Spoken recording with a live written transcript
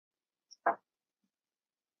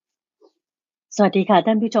สวัสดีค่ะ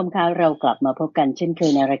ท่านผู้ชมคะเรากลับมาพบกันเช่นเค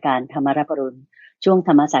ยในรายการธรรมรับอรุณช่วงธ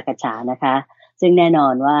รรมสักฉานะคะซึ่งแน่นอ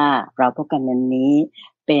นว่าเราพบกันวันนี้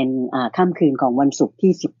เป็นค่ำคืนของวันศุกร์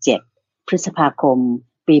ที่17พฤษภาคม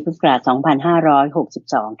ปีพุทธศักราช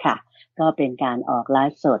2562ค่ะก็เป็นการออกไล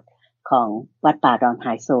ฟ์สดของวัดป่าดอนห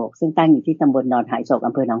ายโศกซึ่งตั้งอยู่ที่ตำบลดอนหายโศก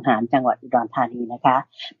อำเภอหนองหานจังหวัดอุดรธานีนะคะ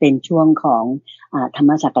เป็นช่วงของธรร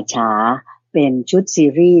มสักฉาเป็นชุดซี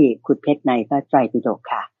รีส์ขุดเพชรในพระไตรปิฎก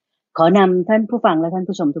ค่ะขอนำท่านผู้ฟังและท่าน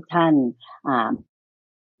ผู้ชมทุกท่าน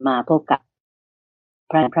มาพบกับ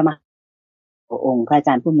พระมหาองค์พระอาจ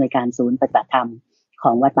ารย์ผู้อำนวยการศูนย์ปฏิบัติธรรมข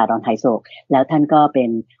องวัดป่าดอนหายโศกแล้วท่านก็เป็น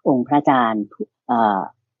องค์พระอาจารย์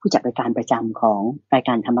ผู้จัดรายการประจำของรายก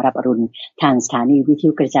ารธรรมรับอรุณทางสถานีวิท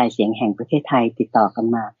ยุกระจายเสียงแห่งประเทศไทยติดต่อกัน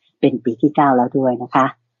มาเป็นปีที่9แล้วด้วยนะคะ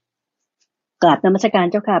กราบนมัสการ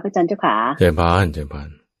เจ้าค่ะพระอาจารย์เจ้าค่ะเจริญพรเจริญพร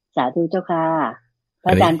สาธุเจ้าค่ะพร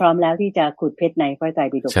ะอาจารย์พร้อมแล้วที่จะขุดเพชรในพระไตร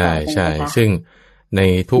ปิฎกใช่ใช่ซึ่งใน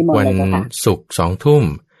ทุกวันศุกร์ 20:00 น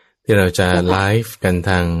ที่เราจะไลฟ์กัน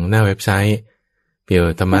ทางหน้าเว็บไซต์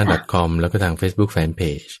purethama.com แล้วก็ทาง Facebook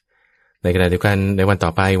Fanpage ในขณะเดียวกันในวันต่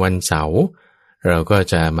อไปวันเสาร์เราก็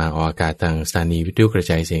จะมาออกอากาศทางสถานีวิทยุกระ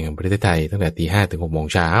จายเสียงแห่งประเทศไทยตั้งแต่ 5:00 ถึง 6:00 น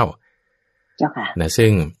เจ้าค่ะนะซึ่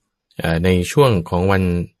งในช่วงของวัน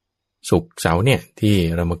ศุกร์เสาร์เนี่ยที่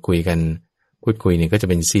เรามาคุยกันพูดคุยเนี่ยก็จะ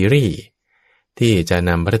เป็นซีรีส์ที่จะ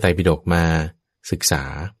นำพระไตรปิฎกมาศึกษา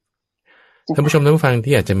ท่านผู้ชมท่านผู้ฟัง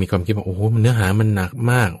ที่อาจจะมีความคิดว่าโอ้โหเนื้อหามันหนัก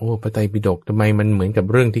มากโอ้พระไตรปิฎกทำไมมันเหมือนกับ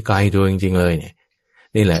เรื่องที่ไกลตัวจริงๆเลยเนี่ย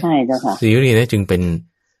นี่แหละซีรีส์นี้จึงเป็น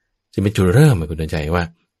จุดเริ่มคุณใจว่า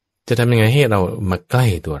จะทำยังไงให้เรามาใกล้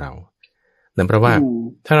ตัวเรานั่นเพราะว่า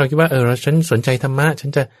ถ้าเราคิดว่าฉันสนใจธรรมะฉัน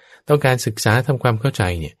จะต้องการศึกษาทำความเข้าใจ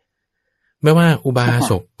เนี่ยไม่ว่าอุบา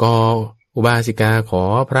สกกอุบาสิกาขอ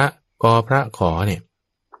พระขอเนี่ย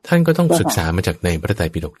ท่านก็ต้องศึกษามาจากในพระไตร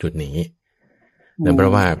ปิฎกจุดนี้นั่นเพรา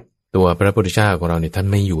ะว่าตัวพระพุทธเจ้าของเราเนี่ยท่าน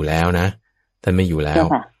ไม่อยู่แล้วนะท่านไม่อยู่แล้ว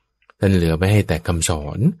ท่านเหลือไว้ให้แต่คำสอ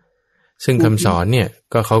นซึ่งคำสอนเนี่ย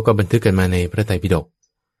ก็เขาก็บันทึกกันมาในพระไตรปิฎก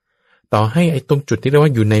ต่อให้ไอ้ตรงจุดที่เรียกว่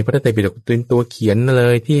าอยู่ในพระไตรปิฎกเป็นตัวเขียนเล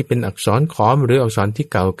ยที่เป็นอักษรขอมหรืออักษรที่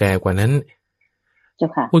เก่าแก่กว่านั้น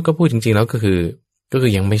พูดจริงๆแล้วก็คื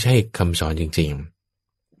อยังไม่ใช่คำสอนจริง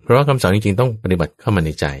ๆเพราะว่าคำสอนจริงๆต้องปฏิบัติเข้ามาใ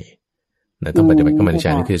นใจต้องปฏิบัติเข้ามาในใจ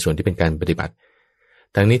นั่นคือส่วนที่เป็นการปฏิบัติ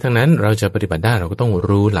ทั้งนี้ทั้งนั้นเราจะปฏิบัติได้เราก็ต้อง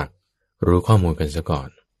รู้หลักรู้ข้อมูลกันซะก่อน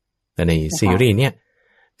แต่ในซีรีส์เนี่ย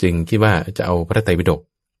จึงคิดว่าจะเอาพระไตรปิฎก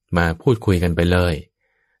มาพูดคุยกันไปเลย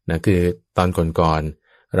นะคือตอนก่อน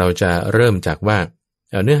ๆเราจะเริ่มจากว่า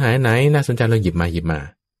เนื้อหาไหนน่าสนใจเราหยิบมา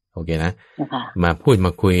โอเคนะมาพูดม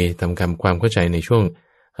าคุยทำความเข้าใจในช่วง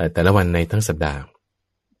แต่ละวันในทั้งสัปดาห์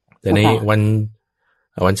แต่ใน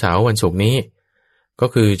วันเสาร์วันศุกร์นี้ก็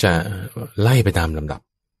คือจะไล่ไปตามลำดับ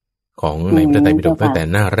ของในพระไตรปิฎกตั้งแต่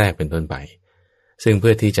หน้าแรกเป็นต้นไปซึ่งเ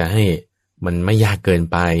พื่อที่จะให้มันไม่ยากเกิน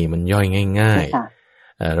ไปมันย่อยง่าย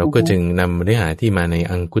ๆเราก็จึงนำเนื้อหาที่มาใน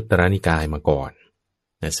อังคุตตรนิกายมาก่อน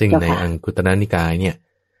ซึ่งในอังคุตตรนิกายเนี่ย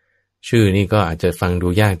ชื่อนี่ก็อาจจะฟังดู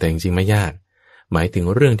ยากแต่จริงๆไม่ยากหมายถึง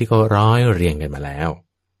เรื่องที่เขาร้อยเรียงกันมาแล้ว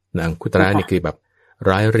อังคุตตรนี่คือแบบ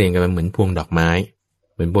ร้อยเรียงกันมาเหมือนพวงดอกไม้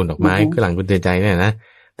เหมือนพวงดอกไม้ก็หลังคุณเตือนใจเนี่ยนะ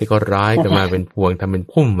ที่ก็ร้อยกันมาเป็นพวงทำเป็น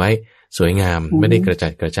พุ่มไว้สวยงามไม่ได้กระจั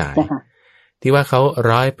ดกระจายที่ว่าเขา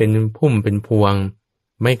ร้อยเป็นพุ่มเป็นพวง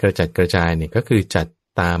ไม่กระจัดกระจายเนี่ยก็คือจัด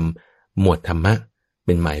ตามหมวดธรรมะเ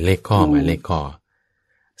ป็นหมายเลขข้อ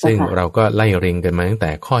ซึ่งเราก็ไล่เรียงกันมาตั้งแต่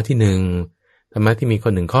ข้อที่1ธรรมะที่มีค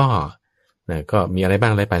น1ข้อนะก็มีอะไรบ้า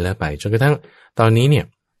งไล่ไปจนกระทั่งตอนนี้เนี่ย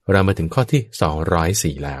เรามาถึงข้อ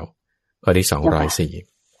ที่204แล้วข้อที่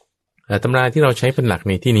204ตำราที่เราใช้เป็นหลักใ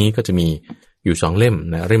นที่นี้ก็จะมีอยู่2เล่ม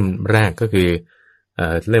นะเล่มแรกก็คือ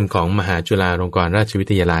เล่มของมหาจุฬาลงกรณราชวิ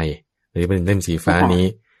ทยาลัยหรือเป็นเล่มสีฟ้านี้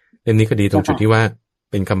เล่มนี้ก็ดีตรงจุดที่ว่า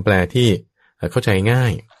เป็นคำแปลที่เข้าใจง่า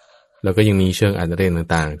ยแล้วก็ยังมีเชิงอรรถเรียน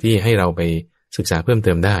ต่างๆที่ให้เราไปศึกษาเพิ่มเ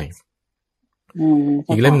ติมได้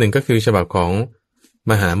อีกเล่มหนึ่งก็คือฉบับของ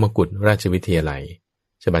มหามกุฏราชวิทยาลัย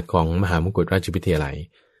ฉบับของมหามกุฏราชวิทยาลัย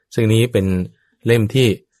ซึ่งนี้เป็นเล่มที่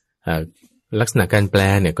ลักษณะการแปล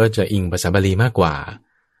เนี่ยก็จะอิงภาษาบาลีมากกว่า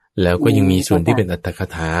แล้วก็ยังมีส่วนที่เป็นอรรถค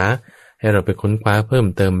ถาให้เราไปค้นคว้าเพิ่ม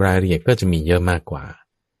เติมรายละเอียดก็จะมีเยอะมากกว่า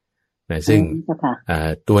นะซึ่ง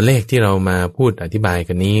ตัวเลขที่เรามาพูดอธิบาย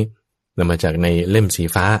กันนี้นำมาจากในเล่มสี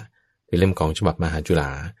ฟ้าคือเล่มของฉบับมหาจุฬ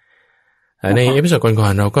าในเอพิโซดก่อ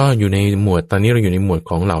นๆเราก็อยู่ในหมวดตอนนี้เราอยู่ในหมวด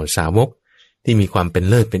ของเหล่าสาวกที่มีความเป็น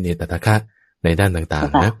เลิศเป็นเอตตะคะในด้านต่าง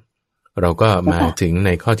ๆนะเราก็มาถึงใน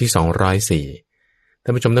ข้อที่204ท่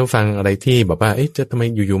านผู้ชมต้องฟังอะไรที่บอกว่าจะทำไม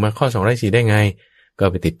อยู่ๆมาข้อ204ได้ไงก็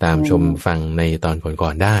ไปติดตามชมฟังในตอนก่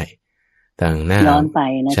อนๆได้ทางหน้า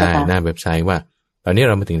ใช่หน้าเว็บไซต์ว่าตอนนี้เ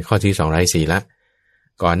รามาถึงข้อที่204ละ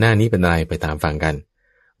ก่อนหน้านี้เป็นอะไรไปตามฟังกัน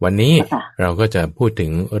วันนี้เราก็จะพูดถึ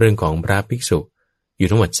งเรื่องของพระภิกษุอยู่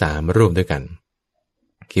ทั้งหมด3รูปด้วยกัน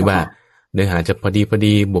คิดว่าเนื้อหาจะพอ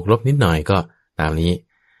ดีบวกลบนิดหน่อยก็ตามนี้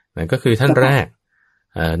นั่นก็คือท่านแรก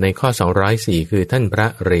ในข้อ204คือท่านพระ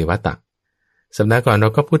เรวตะสัปดาห์ก่อนเรา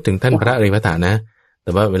ก็พูดถึงท่านพระเรวตะนะแ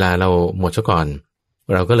ต่ว่าเวลาเราหมดซะก่อน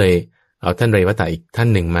เราก็เลยเอาท่านเรวตะอีกท่าน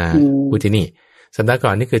หนึ่งมาพูดที่นี่สัปดาห์ก่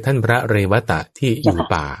อนนี่คือท่านพระเรวตะที่อยู่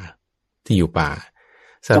ป่า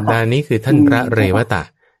สัปดาห์นี้คือท่านพระเรวตะ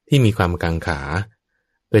ที่มีความกังขา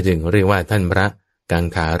ก็จึงเรียกว่าท่านพระกัง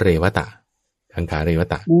ขาเรวตะ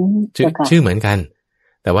ชื่อเหมือนกัน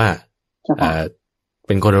แต่ว่าเ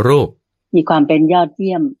ป็นคนละรูปมีความเป็นยอดเ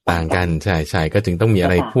ยี่ยมต่างกันใช่ก็จึงต้องมีอะ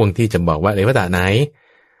ไรพ่วงที่จะบอกว่าเรวตะไหน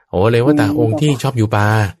โอ้เรวตะองค์ที่ชอบอยู่ป่า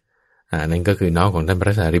นั่นก็คือน้องของท่านพร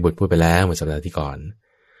ะสารีบุตรพูดไปแล้วเมื่อสัปดาห์ที่ก่อน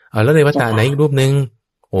แล้วเรวตะไหนอีกรูปนึง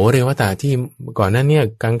โอ้เรวตะที่ก่อนหน้านี้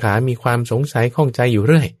กังขามีความสงสัยข้องใจอยู่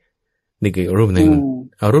เรื่อยนี่คือรูปหนึ่ง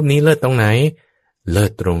รูปนี้เลิศตรงไหนเลิ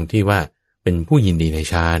ศตรงที่ว่าเป็นผู้ยินดีใน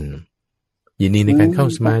ฌานยินดีในการเข้า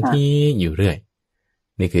สมาธิอยู่เรื่อย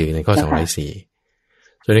นี่คือในข้อ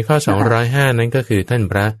204ส่วนในข้อ205นั้นก็คือท่าน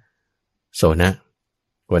พระโสนะ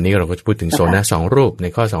วันนี้เราก็จะพูดถึงโสนะ2รูปใน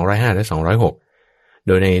ข้อ205และ206โ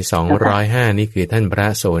ดยใน205นี่คือท่านพระ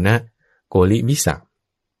โสนะโกลิวิสะ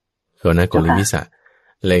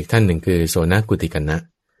และอีกท่านหนึ่งคือโสนะกุติกันนะ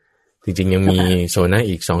จริงๆยังมีโสนะ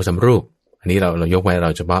อีก 2-3 รูปอันนี้เรายกไว้เร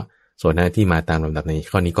าเฉพาะโสนะที่มาตามลำดับใน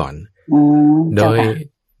ข้อนี้ก่อนโดย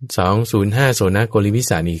205โสนะโกลิวิ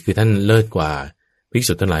สานี่คือท่านเลิศกว่าภิก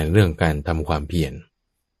ษุทั้งหลายในเรื่องการทำความเพียร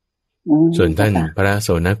ส่วนท่านพระโส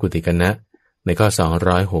นะกุติกันนะในข้อ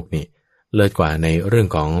206นี่เลิศกว่าในเรื่อง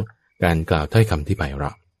ของการกล่าวถ้อยคำที่ไพเร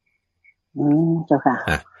าะเจ้าค่ะ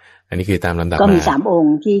อันนี้คือตามลำดับก็มี3อง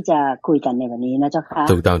ค์ที่จะคุยกันในวันนี้นะเจ้าค่ะ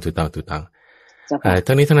ถูกต้อง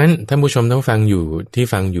ทั้งนี้ทั้งนั้นท่านผู้ชมต้องฟังอยู่ที่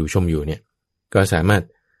ฟังอยู่ชมอยู่เนี่ยก็สามารถ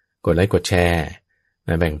กดไลค์กดแชร์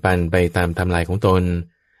แบ่งปันไปตามไทม์ไลน์ของตน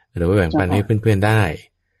หรือว่าแบ่งปันให้เพื่อนๆได้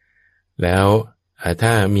แล้วถ้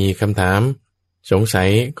ามีคำถามสงสัย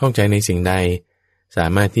ข้องใจในสิ่งใดสา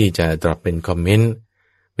มารถที่จะดรอปเป็นคอมเมนต์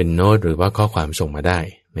เป็นโน้ตหรือว่าข้อความส่งมาได้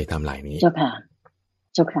ในไทม์ไลน์นี้เจ้า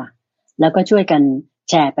ค่ะแล้วก็ช่วยกัน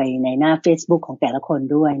แชร์ไปในหน้า Facebook ของแต่ละคน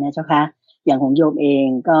ด้วยนะเจ้าค่ะอย่างของโยมเอง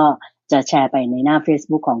ก็จะแชร์ไปในหน้า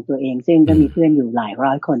Facebook ของตัวเองซึ่งก็มีเพื่อนอยู่หลายร้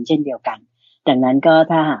อยคนเช่นเดียวกันดังนั้นก็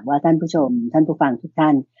ถ้าหากว่าท่านผู้ชมท่านผู้ฟังทุกท่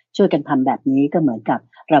านช่วยกันทำแบบนี้ก็เหมือนกับ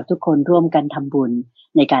เราทุกคนร่วมกันทำบุญ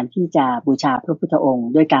ในการที่จะบูชาพระพุทธองค์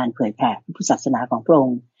ด้วยการเผยแผ่พระพุทธศาสนาของพระอง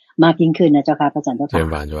ค์มากยิ่งขึ้นนะเจ้าค่ะพระอาจารย์เจ้าค่ะเจ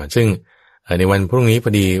ริญซึ่งในวันพรุ่งนี้พ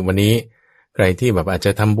อดีวันนี้ใครที่แบบอาจจ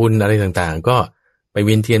ะทำบุญอะไรต่างๆก็ไปเ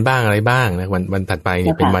วียนเทียนบ้างอะไรบ้างนะวันถัดไปเ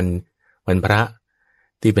นี่ยเป็นวันพระ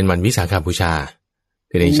ที่เป็นวันวิสาขบูชา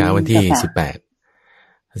คือในเช้าวันที่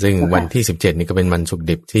18ซึ่งวันที่17นี่ก็เป็นวันศุกร์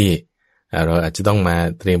ดิบที่เราอาจจะต้องมา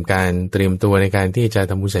เตรียมตัวในการที่จะ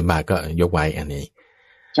ทำบุญใส่บาตรก็ยกไว้อันนี้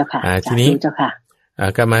เจ้าค่ะทีนี้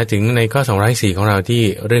ก็มาถึงในข้อ204ของเราที่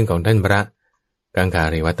เรื่องของท่านพระกังขา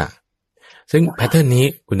เรวตะซึ่งแพทเทิร์นนี้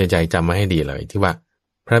คุณใจจำมาให้ดีเลยที่ว่า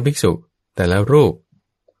พระภิกษุแต่ละรูป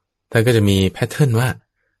ท่านก็จะมีแพทเทิร์นว่า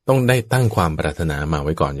ต้องได้ตั้งความปรารถนามาไ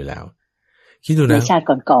ว้ก่อนอยู่แล้วคิดดูนะในชาติ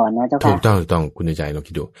ก่อนๆนะเจ้าค่ะถูกต้องคุณใจลอง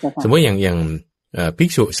คิดดูสมมติอย่างภิก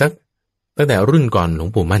ษุสักตั้งแต่รุ่นก่อนหลวง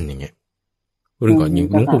ปู่มั่นอย่างเงี้ยรุ่นก่อนอย่าง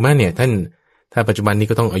หลวงปู่มั่นเนี่ยท่านถ้าปัจจุบันนี้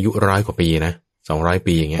ก็ต้องอายุ100 กว่าปีนะ200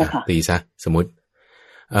 ปีอย่างเงี้ยตีซะสมมติ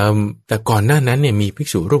แต่ก่อนหน้านั้นเนี่ยมีภิก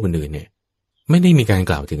ษุรูปอื่นๆเนี่ยไม่ได้มีการ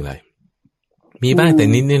กล่าวถึงเลยมีบ้างแต่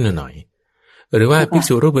นิดๆหน่อยๆหรือว่าภิก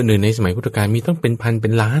ษุรูปอื่นๆในสมัยพุทธกาลมีต้องเป็นพันเป็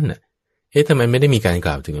นล้านอ่ะทำไมไม่ได้มีการก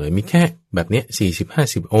ล่าวถึงเลยมีแค่แบบเนี้ย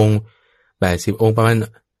40-50 องค์80 องค์ประมาณ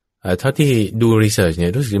เท่าที่ดูรีเสิร์ชเนี่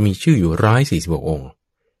ยรู้สึกจะมีชื่ออยู่146 องค์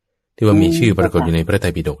ที่ว่ามีชื่อปรากฏอยู่ในพระไตร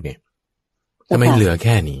ปิฎกเนี่ยทำไมเหลือแ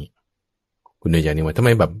ค่นี้คุณเดียอย่างนี้ว่าทำไม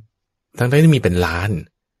แบบทั้งที่มีเป็นล้าน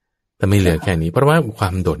แต่ไม่เหลือแค่นี้เพราะว่าควา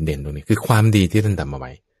มโดดเด่นตรงนี้คือความดีที่ท่านทำมาไ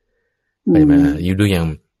ว้ไปมาอยู่ดูอย่าง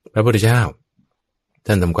พระพุทธเจ้า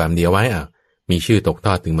ท่านทำความดีไว้มีชื่อตกท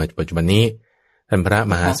อดถึงมาปัจจุบันนี้ท่านพระ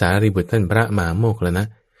มหาสารีบุตรท่านพระมหาโมคคัลลานะ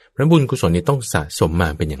พระบุญกุศลนี้ต้องสะสมมา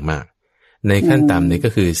เป็นอย่างมากในขั้นต่ำนี้ก็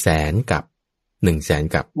คือ100,000 กับ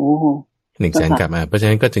100,000 กับ100,000 กับเพราะฉะ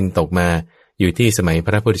นั้นก็จึงตกมาอยู่ที่สมัยพ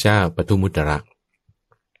ระพุทธเจ้าปทุมมุตตระ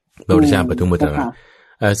พระพุทธเจ้าปทุมมุตตระ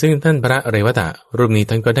ซึ่งท่านพระเรวตะรูปนี้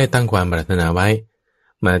ท่านก็ได้ตั้งความปรารถนาไว้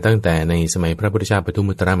มาตั้งแต่ในสมัยพระพุทธเจ้าปทุม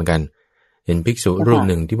มุตตระเหมือนกันเห็นภิกษุรูป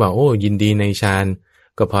หนึ่งที่ว่าโอ้ยินดีในฌาน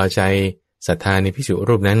ก็พอใจศรัทธาในภิกษุ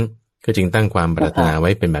รูปนั้นก็จึงตั้งความปรารถนาไว้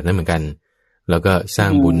เป็นแบบนั้นเหมือนกันแล้วก็สร้า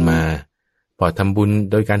งบุญมาพอทำบุญ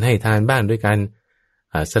โดยการให้ทานบ้างด้วยการ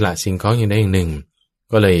สละสิ่งของอย่างใดอย่างหนึ่ง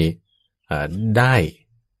ก็เลยได้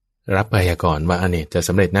รับพยากรณ์ว่าอันนี้จะส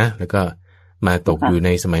ำเร็จนะแล้วก็ มาตกอยู่ใน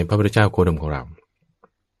สมัยพระพุทธเจ้าโคดมของเรา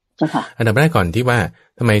อันดับแรกก่อนที่ว่า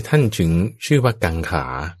ทำไมท่านถึงชื่อว่ากังข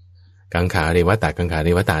าเรวตะกังขาเร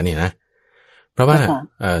วตะเนี่ยนะเพราะว่า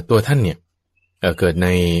ตัวท่านเนี่ยเกิดใน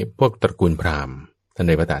พวกตระกูลพราหมณ์ท่าน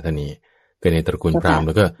เรวตะท่านนี้เกิดในตระกูลพราหมณ์แ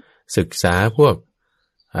ล้วก็ศึกษาพวก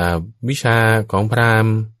วิชาของพราหม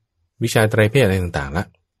ณ์วิชาไตรเพศอะไรต่าง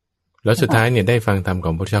ๆแล้วสุดท้ายเนี่ยได้ฟังธรรมข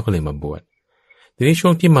องพระพุทธเจ้าก็เลยมาบวชทีนี้ช่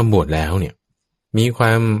วงที่มาบวชแล้วเนี่ยมีคว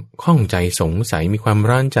ามข้องใจสงสัยมีความ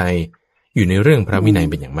ร้อนใจอยู่ในเรื่องพระวินัย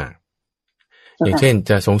เป็นอย่างมากอย่างเช่น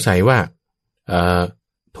จะสงสัยว่า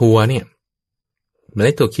ถั่วเนี่ยเม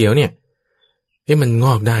ล็ดถั่วเขียวเนี่ยมันง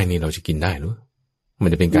อกได้นี่เราจะกินได้หรือมัน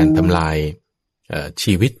จะเป็นการทำลาย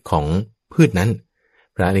ชีวิตของพืชนั้น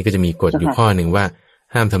พระนี่ก็จะมีกฎอยู่ข้อหนึ่งว่า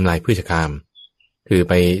ห้ามทำลายพืชคามคือ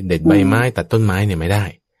ไปเด็ดใบไม้ตัดต้นไม้เนี่ยไม่ได้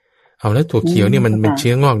เอาแล้วถั่วเขียวเนี่ยมันเป็นเ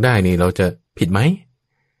ชื้องอกได้นี่เราจะผิดไหม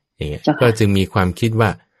อย่างเงี้ยก็จึงมีความคิดว่า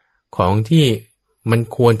ของที่มัน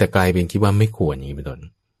ควรแต่กลายเป็นคิดว่าไม่ควรอย่างนี้เป็นต้น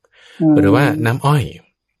หรือว่าน้ำอ้อย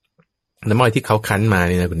ที่เขาคั้นมาเ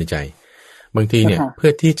นี่ยนะคุณใจบางทีเนี่ยเพื่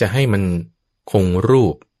อที่จะให้มันคงรู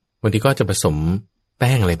ปบางทีก็จะผสมแ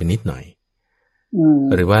ป้งอะไรไปนิดหน่อย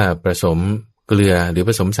หรือว่าผสมเกลือหรือผ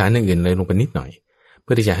สมสารอื่นๆอะไรลงไปนิดหน่อยเ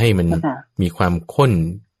พื่อที่จะให้มันมีความข้น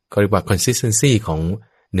ก็เรียกว่า consistency ของ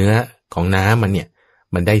เนื้อของน้ำมันเนี่ย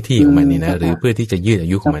มันได้ที่ของมันเนี่ยนะหรือเพื่อที่จะยืดอา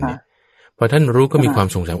ยุของมันเนี่ยพอท่านรู้ก็มีความ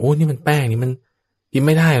สงสัยโอ้นี่มันแป้งนี่มันกินไ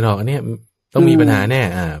ม่ได้หรอกอันนี้ต้องมีปัญหาแน่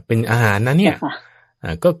เป็นอาหารนะเนี่ย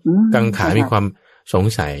ก็กังขามีความสง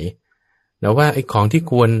สัยแล้วว่าไอ้ของที่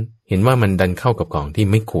ควรเห็นว่ามันดันเข้ากับของที่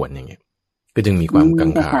ไม่ควรอย่างเงี้ยก็จึงมีความกั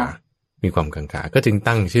งขาก็จึง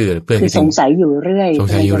ตั้งชื่อเพื่อนคือสงสัยอยู่เรื่อ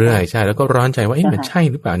ยใช่แล้วก็ร้อนใจว่ามันใช่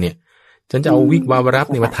หรือเปล่าเนี่ยฉันจะเอาวิกวาวรับ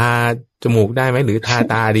นี่มาทาจมูกได้ไหมหรือทา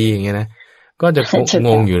ตาดีอย่างเงี้ยนะก็จะง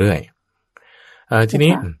งอยู่เรื่อยที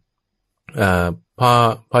นี้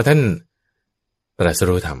พอท่านตรัส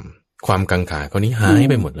รู้ธรรมความกังขาคนนี้หาย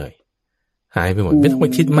ไปหมดเลยไม่ต้องไป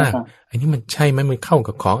คิดมากไอ้นี่มันใช่ไหมมันเข้า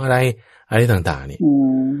กับของอะไรต่างๆนี่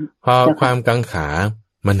พอความกังขา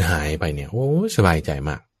มันหายไปเนี่ยโอ้สบายใจ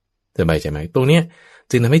มากตรงเนี้ย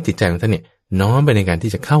จึงทำให้จิตใจของท่านเนี่ยน้อมไปในการ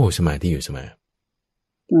ที่จะเข้าสมาธิอยู่เสมอ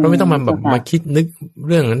เพราะไม่ต้องมาคิดนึกเ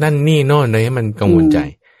รื่องนั่นนี่โน่นเลยให้มันกังวลใจ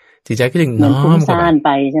จิตใจก็จึงน้อมเข้าไ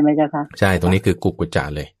ปใช่ไหมเจ้าคะใช่ตรงนี้คือกุกุจจะ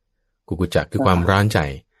เลยกุกุจจะคือความร้อนใจ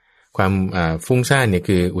ความฟุ้งซ่านเนี่ย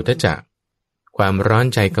คืออุทธัจจะความร้อน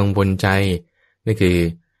ใจกังวลใจนี่คือ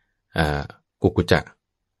กุกุจจะ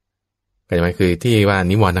ก็จะหมายคือที่ว่า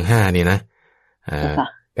นิวรณ์ทั้ง5เนี่ยนะ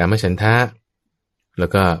กามฉันทะแล้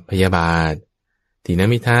วก็พยาบาทถีน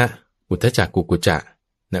มิทะอุทธัจจะกุกุจจะ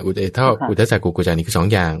นะอุทธัจจะกุกุจจะนี่คือ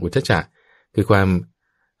2อย่างอุทธัจจะคือความ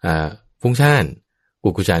ฟุ้งซ่านกุ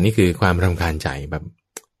กุจจะนี่คือความรำคาญใจแบบ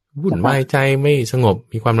วุ่นวายใจไม่สงบ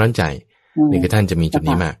มีความร้อนใจนี่คือท่านจะมีจุด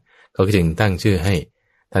นี้มากเขาก็จึงตั้งชื่อให้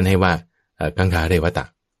ท่านให้ว่ากังขาเรวตะ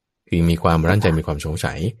คือมีความร้อนใจมีความสง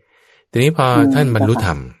สัยทีนี้พอท่านบรรลุธร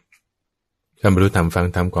รมฟัง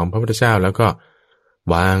ธรรมของพระพุทธเจ้าแล้วก็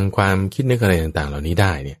วางความคิดนึกอะไรต่างๆเหล่านี้ไ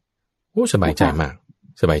ด้เนี่ยโอ้สบายใจมาก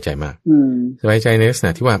สบายใจในลักษณ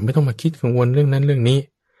ะที่ว่าไม่ต้องมาคิดกังวลเรื่องนั้นเรื่องนี้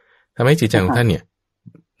ทำให้จิตใจของท่านเนี่ย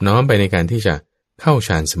น้อมไปในการที่จะเข้าฌ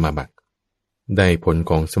านสมาบัติได้ผล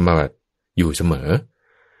ของสมาบัติอยู่เสมอ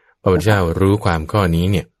พระพุทธเจ้ารู้ความข้อนี้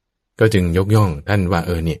เนี่ยก็จึงยกย่องท่านว่า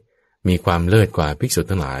เนี่ยมีความเลิศกว่าภิกษุ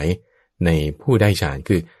ทั้งหลายในผู้ได้ฌาน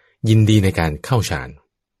คือยินดีในการเข้าฌาน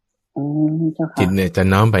จิตเนี่ยจะ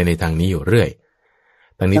น้อมไปในทางนี้อยู่เรื่อย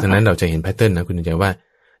ทางนี้ทางนั้นเราจะเห็นแพทเทิร์นนะคุณใจว่า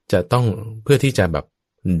จะต้องเพื่อที่จะแบบ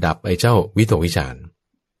ดับไอ้เจ้าวิตกวิจาร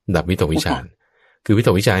ดับวิตกวิจารคือวิต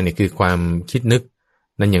กวิจารเนี่ยคือความคิดนึก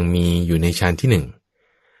นั้นยังมีอยู่ในฌานที่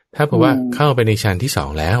1ถ้าเพราะว่าเข้าไปในฌานที่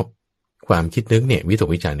2แล้วความคิดนึกเนี่ยวิตก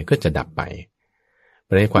วิจารเนี่ยก็จะดับไป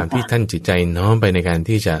ในความที่ท่านจิตใจน้อมไปในการ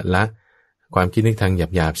ที่จะละความคิดนึกทาง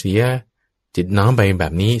หยาบๆเสียจิตน้อมไปแบ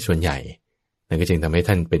บนี้ส่วนใหญ่นั่นก็จึงทำให้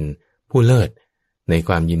ท่านเป็นผู้เลิศในค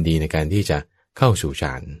วามยินดีในการที่จะเข้าสู่ฌ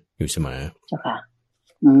านอยู่เสมอเจ้าค่ะ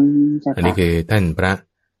อันนี้คือท่านพระ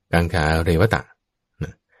กังขาเรวตะ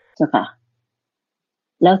เจ้าค่ะ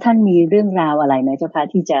แล้วท่านมีเรื่องราวอะไรไหมเจ้าค่ะ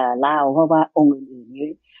ที่จะเล่าเพราะว่าองค์อื่นๆนี้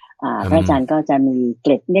พระอาจารย์ก็จะมีเก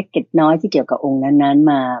ร็ดเล็กเกร็ดน้อยที่เกี่ยวกับองค์นั้น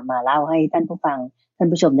ๆมาเล่าให้ท่านผู้ฟังท่าน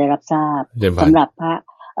ผู้ชมได้รับทราบสำหรับพระ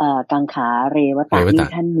กังขาเรวตะนี่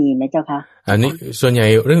ท่านมีไหมเจ้าคะอันนี้ส่วนใหญ่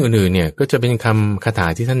เรื่องอื่นๆเนี่ยก็จะเป็นคาถา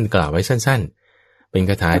ที่ท่านกล่าวไว้สั้นๆเป็น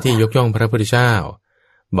คาถาที่ยกย่องพระพุทธเจ้า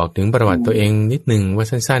บอกถึงประวัติตัวเองนิดนึงว่า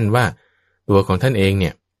สั้นๆว่าตัวของท่านเองเนี่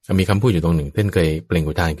ยมีคำพูดอยู่ตรงหนึ่งท่านเคยเปล่ง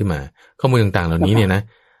อุทานขึ้นมาข้อมูลต่างๆเหล่านี้เนี่ยนะ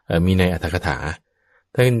มีในอัตถกถา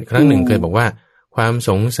ท่านครั้งหนึ่งเคยบอกว่าความส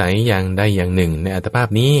งสัยอย่างใดอย่างหนึ่งในอัตภาพ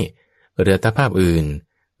นี้หรืออัตภาพอื่น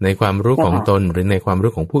ในความรู้ของตนหรือในความ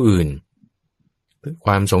รู้ของผู้อื่น ค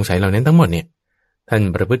วามสงสัยเหล่านั้นทั้งหมดเนี่ยท่าน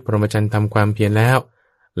ประพฤติพรหมจรรย์ทำความเพียรแล้ว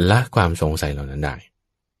ละความสงสัยเหล่านั้นได้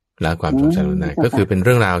ละความสงสัยเหล่านั้นได้ก็คือเป็นเ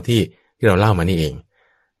รื่องราวที่เราเล่ามานี่เอง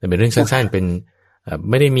แต่เป็นเรื่องสั้นๆเป็น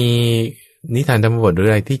ไม่ได้มีนิทานธรรมบทหรือ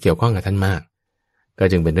อะไรที่เกี่ยวข้องกับท่านมากก็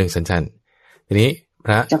จึงเป็นเรื่องสั้นๆทีนี้พ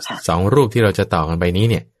ระสองรูปที่เราจะต่อกันไปนี้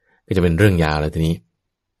เนี่ยก็จะเป็นเรื่องยาวแล้วทีนี้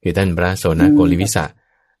คือท่านพระโสนโกลิวิสะ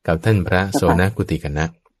กับท่านพระโสนกุติกันนะ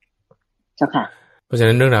เพราะฉะ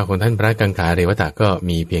นั้นเรื่องราวของท่านพระกังขาเรวตะก็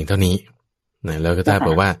มีเพียงเท่านี้นะแล้วก็ถ้าบ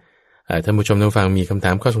อกว่าท่านผู้ชมท่านฟังมีคำถ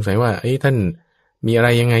ามข้อสงสัยว่าท่านมีอะไร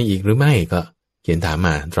ยังไงอีกหรือไม่ก็เขียนถามม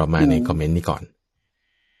าดรอปมาในคอมเมนต์นี้ก่อน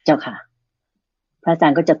เจ้าค่ะพระอาจา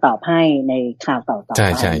รย์ก็จะตอบให้ในข่าวต่อๆไปใช่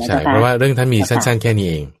ใช่ใช่เพราะว่าเรื่องท่านมีสั้นๆแค่นี้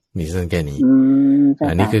เองมีสั้นๆแค่นี้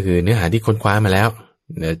อันนี้ก็คือเนื้อหาที่ค้นคว้ามาแล้ว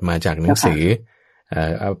มาจากหนังสือ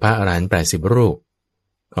พระอรหันต์80 รูป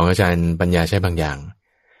ของอาจารย์ปัญญาใช้บางอย่าง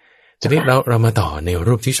ทีนี้เรามาต่อใน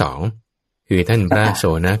รูปที่สองคือท่านพระโส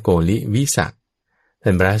นโกลิวิสะท่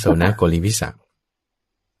านพระโสนโกลิวิสะ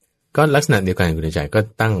ก็ลักษณะเดียวกันคุณใจก็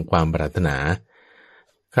ตั้งความปรารถนา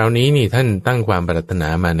คราวนี้นี่ท่านตั้งความปรารถนา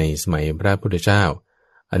มาในสมัยพระพุทธเจ้า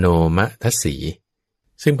อโนมัทสี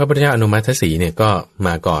ซึ่งพระพุทธเจ้าอนุมัติสีเนี่ยก็ม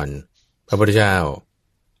าก่อนพระพุทธเจ้า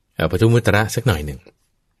ปทุมมุตระสักหน่อยหนึ่ง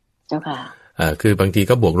เจ้าค่ะคือบางที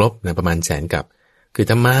ก็บวกลบนะประมาณ100,000 กับคือ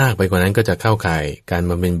ถ้ามากไปกว่านั้นก็จะเข้าข่ายการ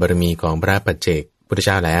มาเป็นบารมีของพระปัจเจกพุทธเ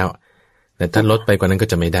จ้าแล้วแต่ถ้าลดไปกว่านั้นก็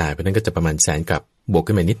จะไม่ได้เพราะนั้นก็จะประมาณ100,000 กับบวก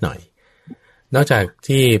ขึ้นมานิดหน่อยนอกจาก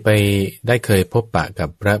ที่ไปได้เคยพบปะกับ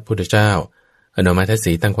พระพุทธเจ้าอนุมัติ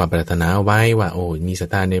สีตั้งความปรารถนาไว้ว่าโอ้มีศรัท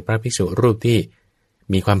ธาในพระภิกษุรูปที่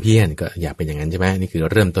มีความเพียรก็อยากเป็นอย่างนั้นใช่ไหมนี่คือ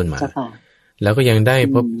เริ่มต้นมาแล้วก็ยังได้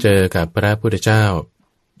พบเจอกับพระพุทธเจ้า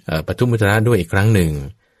ปทุมมุตระด้วยอีกครั้งหนึ่ง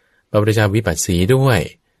พระพุทธเจ้าวิปัสสีด้วย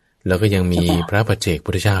แล้วก็ยังมีพระปัจเจก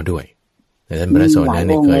พุทธเจ้าด้วยแต่ท่านพระโสดนั้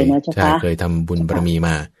นเคยทำบุญบารมีม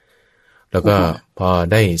าแล้วก็พอ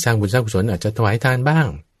ได้สร้างบุญสร้างกุศลอาจจะถวายทานบ้าง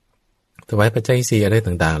ถวายปัจจัย4อะไร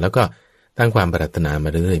ต่างๆแล้วก็ตั้งความปรารถนามา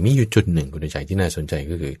เรื่อยๆมีอยู่จุดหนึ่งคุณใจที่น่าสนใจ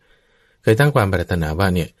ก็คือเคยตั้งความปรารถนาว่า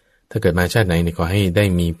เนี่ยถ้าเกิดมาชาติไหนเนี่ยขอให้ได้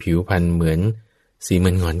มีผิวพรรณเหมือนสีเหมื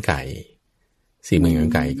อนงอนไก่สีเหมือนงอน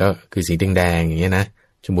ไก่ก็คือสีแดงๆอย่างเงี้ยนะ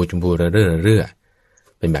ชมพูเรื่อ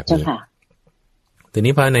เป็นแบบนี้ที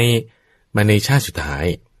นี้พอมาในชาติสุดท้าย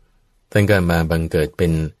ท่านก็มาบังเกิดเป็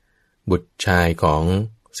นบุตรชายของ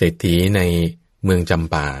เศรษฐีในเมืองจ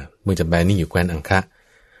ำปานี่อยู่แคว้นอังคะ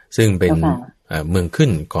ซึ่งเป็นเมืองขึ้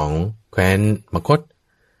นของแคว้นมคธ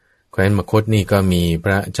แคว้นมคธนี่ก็มีพ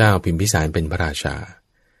ระเจ้าพิมพิสารเป็นพระราชา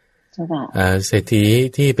เศรษฐี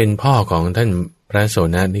ที่เป็นพ่อของท่านพระโส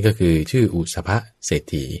นะนี่ก็คือชื่ออุสภะเศรษ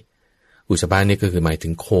ฐีอุสภะนี่ก็คือหมายถึ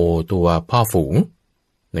งโคตัวพ่อฝูง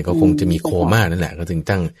นี่ก็คงจะมีโคมากนั่นแหละก็ถึง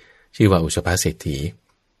ตั้งชื่อว่าอุสภะเศรษฐี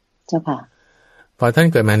เจ้าค่ะพอท่าน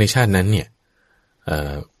เกิดมาในชาตินั้นเนี่ย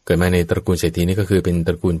เกิดมาในตระกูลเศรษฐีนี่ก็คือเป็นต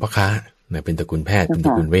ระกูลพ่อค้าเป็นตระกูลแพทย์เป็นตร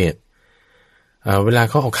ะกูลเวชเวลา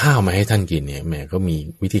เขาเอาข้าวมาให้ท่านกินเนี่ยแม่ก็มี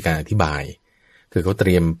วิธีการอธิบายคือเขาเต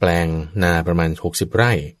รียมแปลงนาประมาณ60 ไ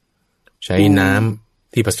ร่ใช้น้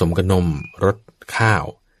ำที่ผสมกับนมรดข้าว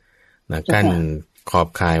นะกั้นขอบ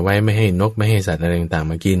ข่ายไว้ไม่ให้นกไม่ให้สัตว์อะไรต่าง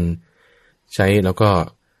ๆมากินใช้แล้วก็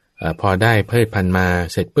พอได้พืชพันธุ์มา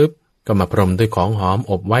เสร็จปุ๊บก็มาพรมด้วยของหอม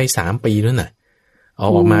อบไว้3 ปีนั่นน่ะเอา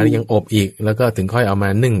ออกมายังอบอีกแล้วก็ถึงค่อยเอามา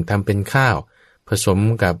นึ่งทำเป็นข้าวผสม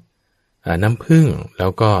กับน้ำผึ้งแล้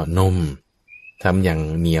วก็นมทำอย่าง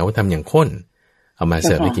เหนียวทำอย่างข้นเอามาเ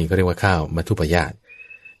สิร์ฟให้กินก็เรียกว่าข้าวมัทุปายาต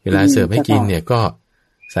เวลาเสิร์ฟให้กินเนี่ยก็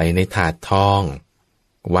ใส่ในถาดทอง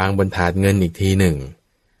วางบนถาดเงินอีกทีหนึ่ง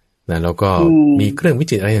นะแล้วก็มีเครื่องวิ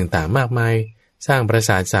จิตรอะไรต่างๆมากมายสร้างปรา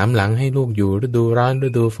สาท3 หลังให้ลูกอยู่ฤดูร้อนฤ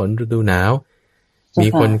ดูฝนฤดูหนาวมี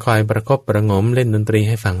คนคอยประคบประงมเล่นดนตรีใ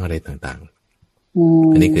ห้ฟังอะไรต่าง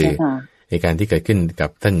ๆอันนี้คือเหตุการณ์ที่เกิดขึ้นกับ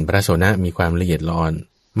ท่านพระโสนะมีความละเอียดละออน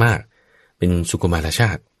มากเป็นสุกุมารชา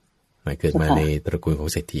ติเกิดมาในตระกูลของ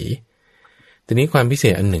เศรษฐีทีนี้ความพิเศ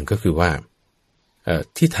ษอันหนึ่งก็คือว่า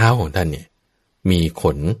ที่เท้าของท่านเนี่ยมีข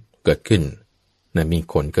นเกิดขึ้นนะมี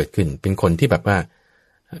ขนเกิดขึ้นเป็นขนที่แบบว่า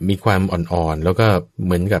มีความอ่อนๆแล้วก็เ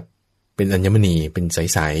หมือนกับเป็นอัญมณีเป็นใ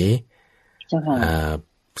ส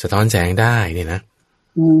ๆสะท้อนแสงได้เนี่ยนะ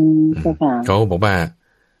เขาบอกว่า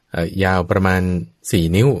ยาวประมาณ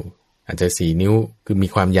4 นิ้วอาจจะ4 นิ้วคือมี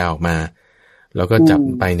ความยาวออกมาแล้วก็จับ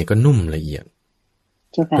ไปเนี่ยก็นุ่มละเอียด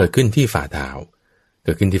เกิดขึ้นที่ฝ่าเท้า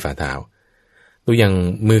ตัวอย่าง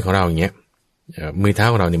มือของเราอย่างเงี้ยมือเท้า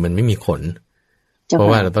ของเราเนี่ยมันไม่มีขนเพราะ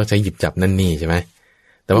ว่าเราต้องใช้หยิบจับนั่นนี่ใช่ไหม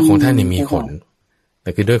แต่ว่าของท่านเนี่ยมีขนแ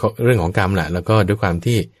ต่คือด้วยเรื่องของกรรมแหละแล้วก็ด้วยความ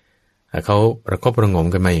ที่เขาประคบประงม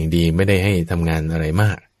กันมาอย่างดีไม่ได้ให้ทำงานอะไรม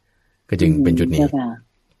ากก็จึงเป็นจุดนี้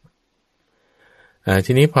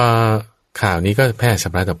ทีนี้พอข่าวนี้ก็แพร่สะ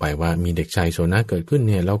พัดต่อไปว่ามีเด็กชายโสนะเกิดขึ้น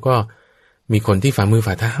เนี่ยแล้วก็ มีคนที่ฝ่ามือ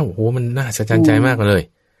ฝ่าเท้าโอ้โหมันน่าสะใจมากเลย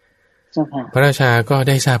พระราชาก็ไ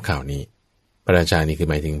ด้ทราบข่าวนี้พระราชานี่คือ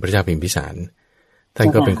หมายถึงพระเจ้าพิมพิสารท่าน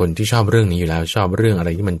ก็เป็นคนที่ชอบเรื่องนี้อยู่แล้วชอบเรื่องอะไร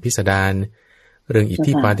ที่มันพิสดารเรื่องอิท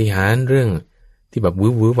ธิปาฏิหาริย์เรื่องที่แบบ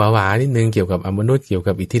วื้อหวานิดนึงเกี่ยวกับอมนุษย์เกี่ยว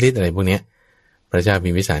กับอิทธิฤทธิ์อะไรพวกนี้พระเจ้าพิ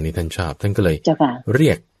มพิสารนี่ท่านชอบท่านก็เลยเรี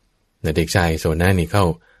ยกเด็กชายโซน่านี่เข้า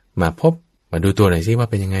มาพบมาดูตัวหน่อยซิว่า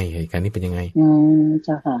เป็นยังไงเหตุการณ์นี้เป็นยังไงเ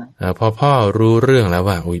จ้าค่ะพอพ่อรู้เรื่องแล้ว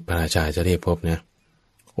ว่าอุ้ยพระราชาจะเรียกพบนะ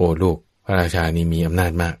โอ้ลูกพระราชานี่มีอำนา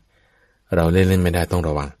จมากเราเล่นไม่ได้ต้องร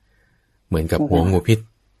ะวังเหมือนกับหัวงูพิษ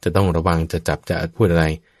จะต้องระวังจะจับจะพูดอะไร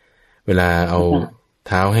เวลาเอาเ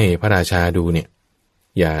ท้าให้พระราชาดูเนี่ย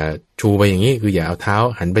อย่าชูไปอย่างนี้คืออย่าเอาเท้า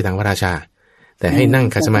หันไปทางพระราชาแต่ให้นั่ง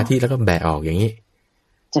ขัดสมาธิแล้วก็แบะออกอย่างนี้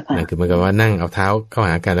นั่นคือเหมือนกับว่านั่งเอาเท้าเข้า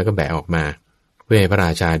หากันแล้วก็แบะออกมาเพื่อให้พระร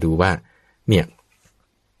าชาดูว่าเนี่ย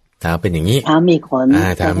เท้าเป็นอย่างนี้เท้ามีขน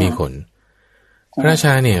เท้ามีขนพระราช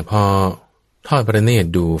าเนี่ยพอทอดพระเนตร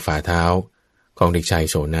ดูฝ่าเท้าของเด็กชาย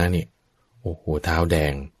โสนะเนี่ยโอ้โหเท้าแด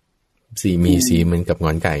งมีสีเหมือนกับง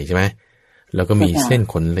อนไก่ใช่ไหมแล้วก็มีเส้น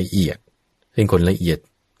ขนละเอียดเส้นขนละเอียด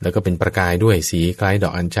แล้วก็เป็นประกายด้วยสีคล้ายดอ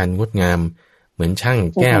กอัญชันงดงามเหมือนช่าง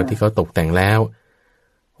แก้วที่เขาตกแต่งแล้ว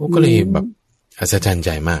โอ้ก็เลยแบบอัศจรรย์ใจ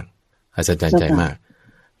มากอัศจรรย์ใจมาก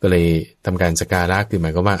ก็เลยทำการสักการะคือหมา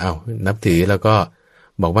ยก็ว่าเอานับถือแล้วก็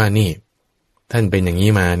บอกว่านี่ท่านเป็นอย่างนี้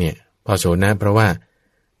มาเนี่ยพอโสนะเพราะว่า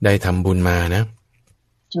ได้ทำบุญมานะ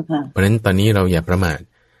เพราะฉะนั้นตอนนี้เราอย่าประมาท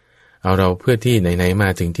เอาเราเพื่อที่ไหนๆมา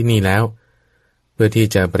ถึงที่นี่แล้วเพื่อที่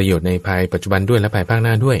จะประโยชน์ในภายปัจจุบันด้วยและภายภาคห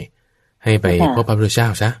น้าด้วยให้ไปพบพระพุทธเจ้า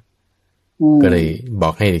ซะก็เลยบอ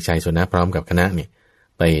กให้เด็กชายโสนะพร้อมกับคณะเนี่ย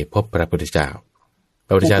ไปพบพระพุทธเจ้าพ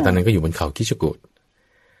ระพุทธเจ้าตอนนั้นก็อยู่บนเขาคิชกูฏ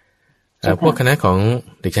พวกคณะของ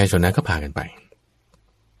เด็กชายโสนะก็พากันไป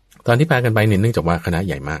ตอนที่พากันไปเนี่ยเนื่องจากว่าคณะใ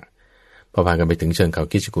หญ่มากพอพากันไปถึงเชิงเขา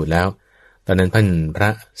คิชกูฏแล้วตอนนั้นท่านพระ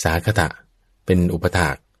สาคตะเป็นอุปถา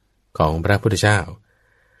กของพระพุทธเจ้า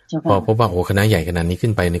พอพบว่าโอ้คณะใหญ่ขนาดนี้ขึ้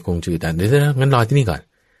นไปในคงจืดเดี๋ยวงั้นรอที่นี่ก่อน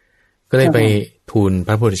ก็เลยไปทูลพ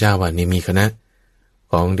ระพุทธเจ้าว่านี่มีคณะ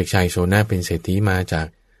ของเด็กชายโสนะเป็นเศรษฐีมาจาก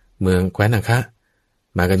เมืองแคว้นอังคะ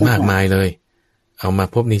มากันมากมายเลยเอามา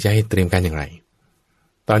พบนี้จะให้เตรียมการอย่างไร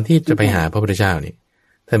ตอนที่จะไปหาพระพุทธเจ้านี่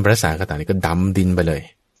ท่านพระสาคตะนี่ก็ดำดินไปเลย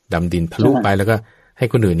ดำดินทะลุไปแล้วก็ให้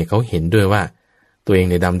คนอื่นเนี่ยเขาเห็นด้วยว่าตัวเอง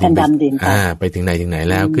เนี่ยดำดินไปถึงไหนถึงไหน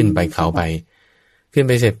แล้วขึ้นไปเขาไปขึ้นไ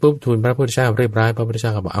ปเสร็จปุ๊บทูลพระพุทธเจ้าเรียบร้อยพระพุทธเจ้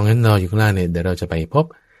าก็บอกเอางั้นรออยู่ข้างล่างเนี่ยเดี๋ยวเราจะไปพบ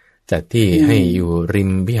จัดที่ให้อยู่ริม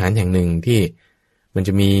วิหารแห่งหนึ่งที่มันจ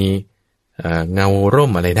ะมีเงาร่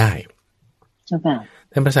มอะไรได้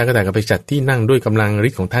ท่านพระสาคตะก็ไปจัดที่นั่งด้วยกำลังฤ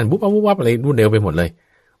ทธิ์ของท่านบุ๊บวับอะไรรวดเร็วไปหมดเลย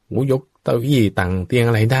โอ้ยกเก้าอี้ตั้งเตียง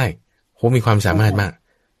อะไรได้โหมีความสามารถมาก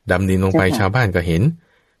ดำดินลงไปชาวบ้านก็เห็น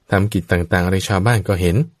ทำกิจต่างๆอะไรชาวบ้านก็เ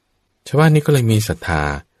ห็นชาวบ้านนี้ก็เลยมีศรัทธา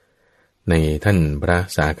ในท่านพระ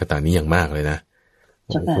สาคตะนี้อย่างมากเลยนะโ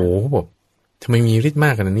อ้โหแบบทำไมมีฤทธิ์ม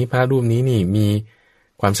ากขนาดนี้พระรูปนี้นี่มี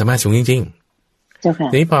ความสามารถสูงจริง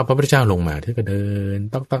ๆทีนี้พอพระพุทธเจ้าลงมาท่านก็เดิน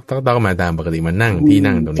ต๊อกมาตามปกติมานั่งที่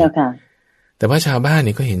นั่งตรงนี้แต่ว่าชาวบ้าน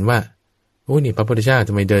นี่ก็เห็นว่าโอ้นี่พระพุทธเจ้าท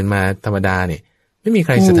ำไมเดินมาธรรมดาเนี่ยไม่มีใค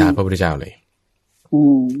รศรัทธาพระพุทธเจ้าเลย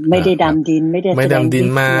ไม่ได้ดำดินไม่ดำดิน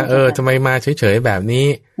มาทำไมมาเฉยๆแบบนี้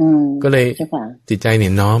ก็เลยจิตใจเนี่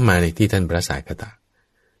ยน้อมมาในที่ท่านพระสาคตะ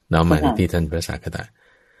น้อมมาในที่ท่านพระสาคตะ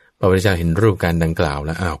พระพุทธเจ้าเห็นรูปการดังกล่าวแ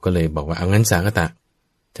ล้วก็เลยบอกว่าเอางั้นสาคตะ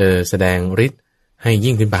เธอแสดงฤทธิ์ให้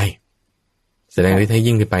ยิ่งขึ้นไปแสดงฤทธิ์ให้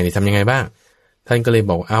ยิ่งขึ้นไปนี่ทำยังไงบ้างท่านก็เลย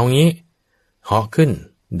บอกเอางี้เหาะขึ้น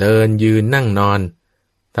เดินยืนนั่งนอน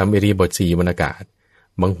ทำอิริยาบถ4บนอากาศ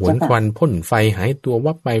บังหวนควันพ่นไฟหายตัว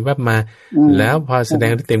วับไปวับมาแล้วพอแสด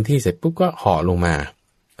งเต็มที่เสร็จปุ๊บก็เหาะลงมา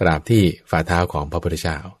กราบที่ฝ่าเท้าของพระพุทธเ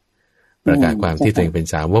จ้าประกาศความที่ตัวเองเป็น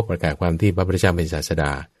สาวกประกาศความที่พระพุทธเจ้าเป็นศาสด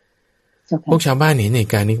าพวกชาวบ้านเห็นใน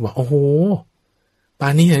การนี้บอกโอ้โหป่า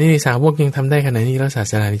นนี้นี่สาวกยังทำได้ขนาดนี้แล้วศา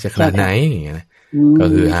สนาจะขนาดไหนอย่างเงี้ยนะก็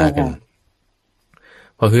คือฮากัน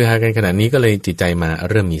พอคือฮากันขนาดนี้ก็เลยจิตใจมา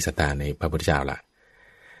เริ่มมีศรัทธาในพระพุทธเจ้าละ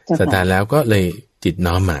ศรัทธาแล้วก็เลยจิต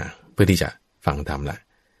น้อมมาเพื่อที่จะฟังธรรมละ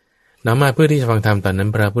น้อมมาเพื่อที่จะฟังธรรมตอนนั้น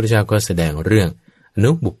พระพุทธเจ้าก็แสดงเรื่องอ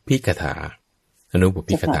นุบุพพิกถาอนุบุพ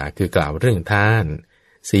พิกถาคือกล่าวเรื่องทาน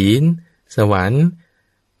ศีลสวรรค์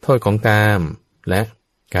โทษของกามและ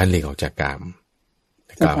การหลีกออกจากกาม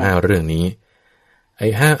กล่าว5เรื่องนี้ไอ้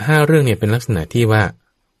ห้าเรื่องเนี่ยเป็นลักษณะที่ว่า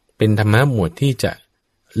เป็นธรรมะหมวดที่จะ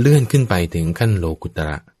เลื่อนขึ้นไปถึงขั้นโลกุตร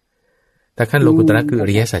ะแต่ขั้นโลกุตระคืออ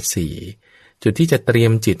ริยสัจ4จุดที่จะเตรีย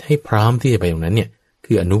มจิตให้พร้อมที่จะไปตรงนั้นเนี่ย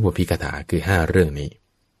คืออนุบุพพิกถาคือ5เรื่องนี้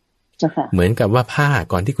เหมือนกับว่าผ้า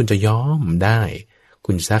ก่อนที่คุณจะย้อมได้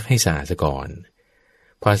คุณซักให้สะอาดซะก่อน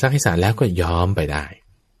พอซักให้สะอาดแล้วก็ย้อมไปได้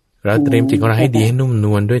เราเตรียมจิตของเราให้ดีให้นุ่มน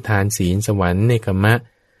วลด้วยทานศีลสวรรค์เนกขัมมะ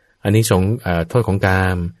อานิสงส์โทษของกา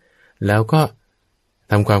ม แล้วก็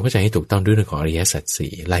ทำความเข้าใจให้ถูกต้องด้วยเรื่องของอริยสัจ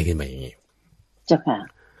สี่ไล่ขึ้นมาอย่างนี้เจ้าค่ะ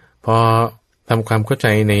พอทำความเข้าใจ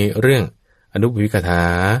ในเรื่องอนุปวิกถา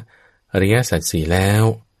อริยสัจสี่แล้ว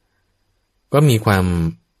ก็มีความ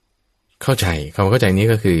เข้าใจความเข้าใจนี้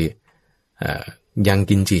ก็คือยัง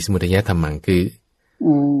กินจิสมุทัยธรรมังคือ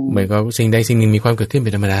หมายความสิ่งใดสิ่งหนึ่งมีความเกิดขึ้นเ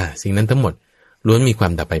ป็นธรรมดาสิ่งนั้นทั้งหมดล้วนมีควา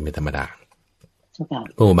มดับไปเป็นธรรมดา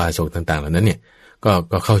พระอุบาสกต่างๆเหล่านั้นเนี่ย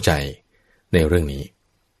ก็เข้าใจในเรื่องนี้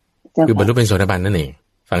คือบรรลุเป็นโสดาบันนั่นเอง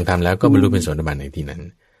ฟังธรรมแล้วก็บรรลุเป็นโสดาบันในที่นั้น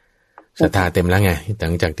ศรัทธาเต็มแล้วไงหลั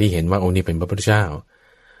งจากที่เห็นว่าองค์นี้เป็นพระพุทธเจ้า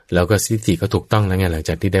แล้วก็สิทธิก็ถูกต้องแล้วไงหลังจ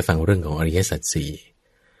ากที่ได้ฟังเรื่องของอริยสัจสี่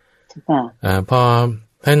พอ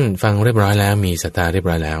ท่านฟังเรียบร้อยแล้วมีศรัทธาเรียบ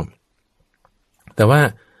ร้อยแล้วแต่ว่า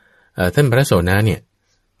ท่านพระโสดาเนี่ย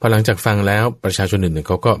พอหลังจากฟังแล้วประชาชนอื่นๆเ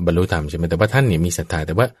ขาก็บรรลุธรรมใช่ไหมแต่ว่าท่านเนี่ยมีศรัทธาแ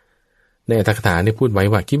ต่ว่าในอัตถกถาได้พูดไว้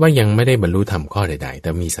ว่าคิดว่ายังไม่ได้บรรลุธรรมข้อใดๆแต่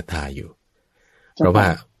มีศรัทธาอยู่เพราะว่า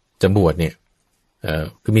จะบวชเนี่ย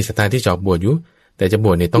คือมีศรัทธาที่จะบวชอยู่แต่จะบ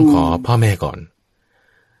วชเนี่ยต้องขอพ่อแม่ก่อน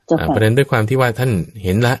ประเด็นด้วยความที่ว่าท่านเ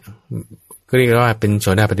ห็นละก็เรียกว่าเป็นโส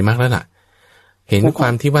ดาปัตติมรรคแล้วล่ะเห็นควา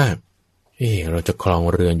มที่ว่าเราจะครอง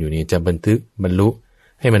เรือนอยู่นี่จะบรรลุ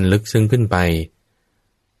ให้มันลึกซึ้งขึ้นไป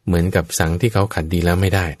เหมือนกับสังที่เขาขัดดีแล้วไม่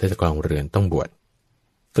ได้ถ้าจะครองเรือนต้องบวช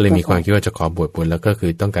ก็เลยมีความคิดว่าจะขอบวชแล้วก็คื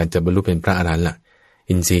อต้องการจะบรรลุเป็นพระอรหันต์ล่ะ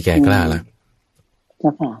อินทรีย์แก่กล้าละ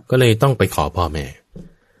ก็เลยต้องไปขอพ่อแม่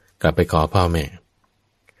กลับไปขอพ่อแม่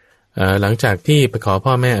หลังจากที่ไปขอพ่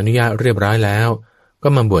อแม่อนุญาตเรียบร้อยแล้วก็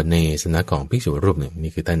มาบวชในสำนักของภิกษุรูปหนึ่ง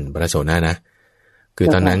นี่คือท่านพระโสดานะคือ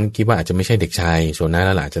ตอนนั้นคิดว่าอาจจะไม่ใช่เด็กชายโสดาแ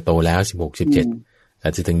ล้วล่ะจะโตแล้ว16-17อา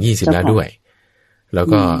จจะถึง20แล้วด้วยแล้ว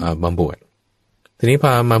ก็มาบวชทีนี้พ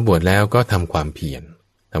อมาบวชแล้วก็ทำความเพียร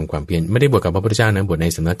ไม่ได้บวชกับพระพุทธเจ้านะบวชใน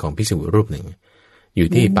สำนักของภิกษุรูปหนึ่งอยู่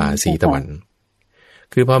ที่ป่าสีตะวัน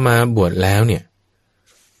คือพอมาบวชแล้วเนี่ย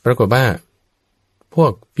ปรากฏว่าพว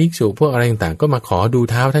กภิกษุพวกอะไรต่างๆก็มาขอดู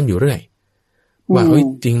เท้าท่านอยู่เรื่อยว่า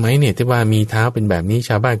จริงไหมเนี่ยที่ว่ามีเท้าเป็นแบบนี้ช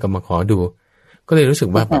าวบ้านก็มาขอดูก็เลยรู้สึก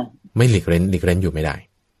ว่าแบบไม่หลีกเร้นอยู่ไม่ได้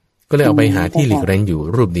ก็เลยเอาไปหาที่หลีกเร้นอยู่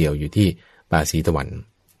รูปเดียวอยู่ที่ป่าสีตะวัน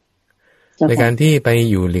ในการที่ไป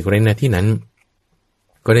อยู่หลีกเร้นในที่นั้น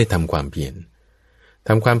ก็ได้ทำความเพียร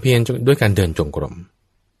ด้วยการเดินจงกรม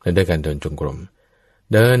ด้วยการเดินจงกรม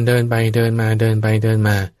เดินไปเดินมาเดินไปเดินม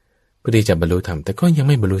าเพื่อที่จะบรรลุธรรมแต่ก็ยัง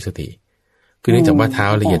ไม่บรรลุสักทีคือเนื่องจากว่าเท้า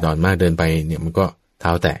ละเอียดอ่อนมากเดินไปเนี่ยมันก็เท้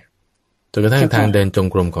าแตกจนกระทั่งทางเดินจง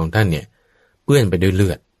กรมของท่านเนี่ยเปื้อนไปด้วยเลื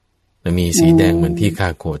อดมีสีแดงเหมือนที่ฆ่า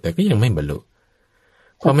โคแต่ก็ยังไม่บรรลุ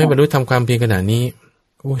พอไม่บรรลุทำความเพียรขนาดนี้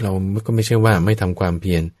เราก็ไม่ใช่ว่าไม่ทำความเ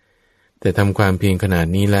พียรแต่ทำความเพียรขนาด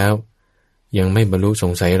นี้แล้วยังไม่บรรลุส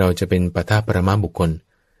งสัยเราจะเป็นปัฏฐปรมาบุคคล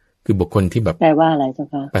คือบุคคลที่แบบแปลว่าอะไรเจ้า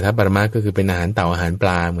คะปัฏฐปรมาก็คือเป็นอาหารเต่าอาหารปล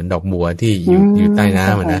าเหมือนดอกบัวที่อยู่ใต้น้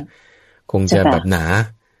ำนะคงจะแบบหนา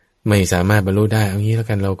ไม่สามารถบรรลุได้เอางี้แล้ว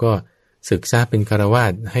กันเราก็ศึกษาเป็นฆราวา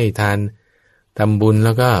สให้ทานทำบุญแ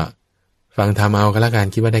ล้วก็ฟังธรรมเอาก็แล้วกัน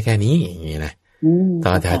คิดว่าได้แค่นี้อย่างนี้นะท้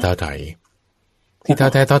อแท้ท้อถอยที่ท้อ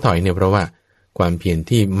แท้ท้อถอยเนี่ยเพราะว่าความเพียร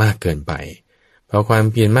ที่มากเกินไปพอความ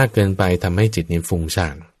เพียรมากเกินไปทำให้จิตเนี่ยฟุ้งซ่า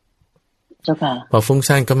นพอฟุ้ง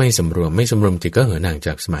ซ่านก็ไม่สำรวมจิตก็เหินห่างจ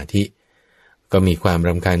ากสมาธิก็มีความร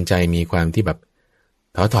ำคาญใจมีความที่แบบ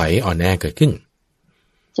ท้อถอยอ่อนแอเกิดขึ้น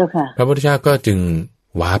พระพุทธเจ้าก็จึง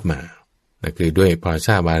วาร์ปมาคือด้วยพอท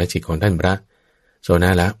ราบวาระจิตของท่านพระโสด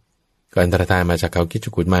าแล้วก็อันตรธานมาจากเขาคิจ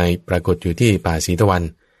กุฏมาปรากฏอยู่ที่ป่าสีตะวัน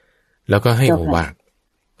แล้วก็ให้โอวาท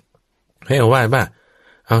ว่า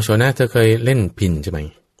เอาโสดาเธอเคยเล่นพิณใช่ไหม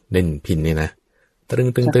เล่นพิณเนี่ยนะ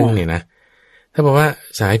ตึงเนี่ยนะถ้าบอกว่า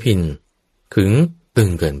สายพิณขึงตึง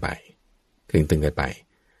เกินไป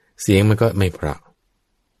เสียงมันก็ไม่เพราะ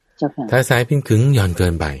ถ้าสายพิณขึงหย่อนเกิ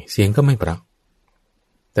นไปเสียงก็ไม่เพราะ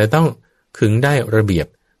แต่ต้องขึงได้ระเบียบ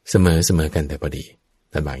เสมอกันแต่พอดี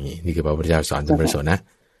ท่านบอกอย่างนี้นี่คือพระพุทธเจ้าสอนท่านพระโสดา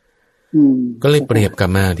ก็เลยเปรียบกับ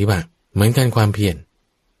มาที่ว่าเหมือนกันความเพียร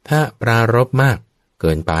ถ้าปรารภมากเ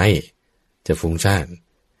กินไปจะฟุ้งซ่าน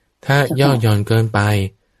ถ้าย่อหย่อนเกินไป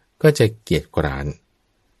ก็จะเกียจคร้าน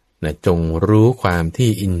นะจงรู้ความที่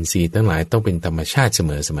อินทรีย์ทั้งหลายต้องเป็นธรรมชาติเส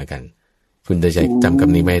มอกันคุณจะจำค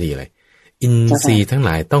ำนี้ไม่ดีเลยอินทรีย์ทั้งหล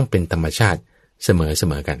ายต้องเป็นธรรมชาติเสม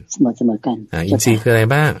อกันอินทรีย์คืออะไร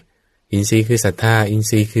บ้างอินทรีย์คือศรัทธาอิน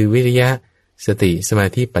ทรีย์คือวิริยะสติสมา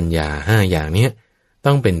ธิปัญญา5อย่างนี้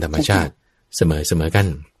ต้องเป็นธรรมชาติเสมอกัน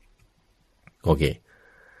โอเค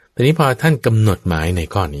ทีนี้พอท่านกำหนดหมายใน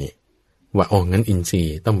ข้อนี้ว่างั้นอินทรี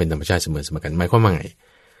ย์ต้องเป็นธรรมชาติเสมอกันหมายความว่าไง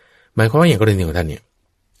หมายความว่าอย่างกรณีของท่านเนี่ย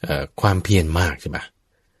ความเพียรมากใช่ปะ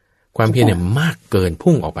ความเพียรเนี่ยมากเกิน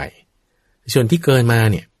พุ่งออกไปส่วนที่เกินมา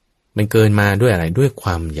เนี่ยมันเกินมาด้วยอะไรด้วยคว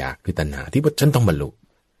ามอยากคือตัณหาที่ว่าฉันต้องบรรลุ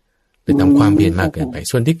หรือทำความเพียรมากเกินไป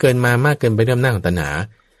ส่วนที่เกินมามากเกินไปด้วยอำนาจของตัณหา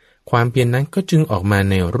ความเพียรนั้นก็จึงออกมา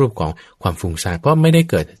ในรูปของความฟุ้งซ่านเพราะไม่ได้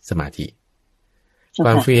เกิดสมาธิคว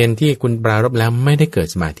ามเพียรที่คุณปรารภแล้วไม่ได้เกิด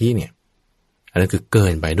สมาธิเนี่ยอันนั้นคือเกิ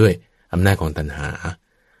นไปด้วยอำนาจของตัณหา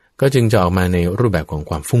ก็จึงจะออกมาในรูปแบบของ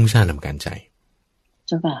ความฟุ้งซ่านทำการใจ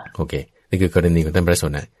โอเคนี่คือกรณีของท่านพระโส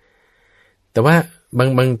นะแต่ว่า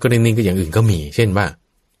บางกรณีก็อย่างอื่นก็มีเช่นว่า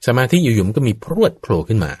สมาธิอยู่ๆมันก็มีพรวดโผล่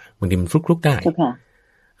ขึ้นมาบางทีมันฟลุกๆได้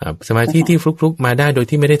สมาธิที่ฟลุกๆมาได้โดย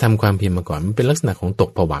ที่ไม่ได้ทำความเพียรมาก่อนมันเป็นลักษณะของตก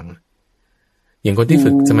ผวังค์อย่างคนที่ฝึ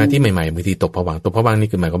กสมาธิใหม่ๆบางทีตกผวังค์นี่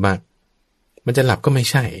คือหมายความว่ามันจะหลับก็ไม่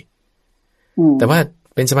ใช่แต่ว่า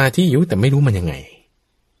เป็นสมาธิอยู่แต่ไม่รู้มันยังไง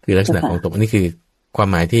คือลักษณะของตกอันนี้คือความ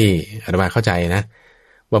หมายที่อาตมาเข้าใจนะ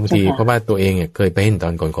ว่าบางทีเพราะว่าตัวเองเนี่ยเคยไปเห็นต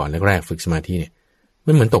อนก่อนๆแรกๆฝึกสมาธิเนี่ย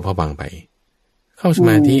มันเหมือนตกผวังค์ไปเข้าส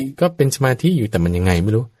มาธิก็เป็นสมาธิอยู่แต่มันยังไงไ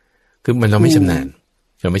ม่รู้คือเราไม่ชำนาญ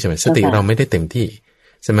สติเราไม่ได้เต็มที่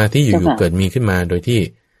สมาธิอยู่ๆเกิดมีขึ้นมาโดยที่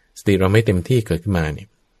สติเราไม่เต็มที่เกิดขึ้นมาเนี่ย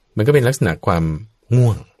มันก็เป็นลักษณะความง่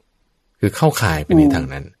วงคือเข้าข่ายไปในทาง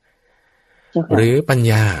นั้นหรือปัญ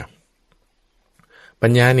ญา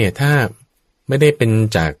เนี่ยถ้าไม่ได้เป็น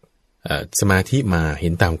จากสมาธิมาเห็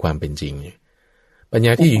นตามความเป็นจริงเนี่ยปัญญ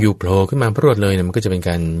าที่อยู่ๆโผล่ขึ้นมาพรวดเลยเนี่ยมันก็จะเป็นก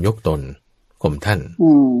ารยกตนข่มท่าน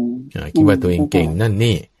คิดว่าตัวเองเก่งนั่น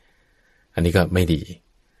นี่อันนี้ก็ไม่ดี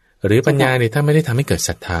หรือปัญญาเนี่ยถ้าไม่ได้ทำให้เกิดศ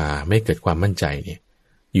รัทธาไม่เกิดความมั่นใจเนี่ย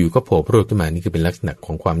อยู่ก็โผล่พรวดขึ้นมานี่คือเป็นลักษณะข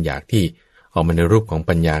องความอยากที่ออกมาในรูปของ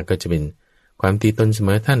ปัญญาก็จะเป็นความตีตนเสม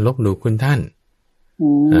อท่านลบหลู่คุณท่าน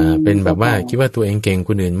เป็นแบบว่าคิดว่าตัวเองเก่งค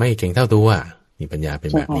นอื่นไม่เก่งเท่าตัวนี่ปัญญาเป็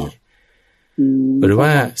นแบบนี้หรือว่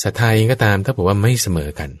าศรัทธาเองก็ตามถ้าบอกว่าไม่เสมอ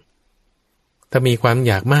กันถ้ามีความ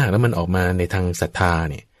อยากมากแล้วมันออกมาในทางศรัทธา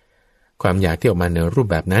เนี่ยความอยากที่ออกมาในรูป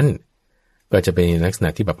แบบนั้นก็จะเป็นลักษณะ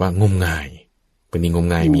ที่แบบว่างมงายเป็นงม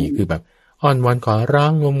งายมีคือแบบอ้อนวอนขอร้อ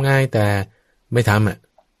งงมงายแต่ไม่ท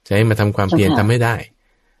ำจะให้มาทำความเพียรทำไม่ได้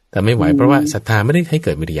แต่ไม่ไหวเพราะว่าศรัทธาไม่ได้ให้เ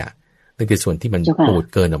กิดวิริยะนั่นคือส่วนที่มันปูด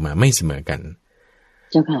เกินออกมาไม่เสมอกัน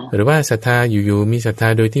หรือว่าศรัทธาอยู่ๆมีศรัทธา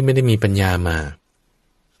โดยที่ไม่ได้มีปัญญามา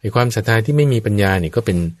ไอ้ความศรัทธาที่ไม่มีปัญญาเนี่ยก็เ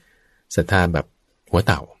ป็นศรัทธาแบบหัว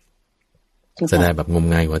เต่าศรัทธาแบบงม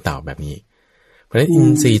งายหัวเต่าแบบนี้เพราะฉะนั้นอิน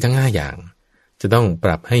ทรีย์ทั้ง5อย่างจะต้องป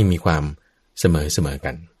รับให้มีความเสมอ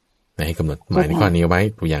กันให้กำหนดหมายในข้อนี้ไว้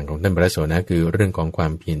ตัวอย่างของท่านพระโสนะคือเรื่องของควา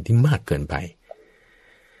มเพียรที่มากเกินไป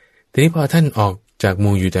ทีนี้พอท่านออกจากห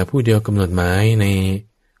มู่อยู่แต่ผู้เดียวกำหนดหมายใน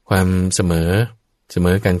ความเสม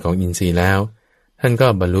อกันของอินทรีย์แล้วท่านก็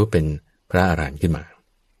บรรลุเป็นพระอรหันต์ขึ้นมา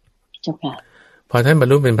พอท่านบร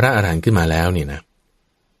รลุเป็นพระอรหันต์ขึ้นมาแล้วนี่นะ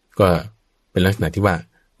ก็เป็นลักษณะที่ว่า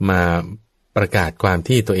มาประกาศความ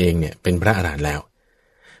ที่ตัวเองเนี่ยเป็นพระอรหันต์แล้ว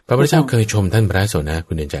พระพุทธเจ้าเคยชมท่านพระโสนะ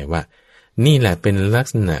คุณเดินใจว่านี่แหละเป็นลัก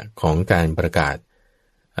ษณะของการประกาศ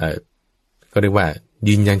ก็เรียกว่า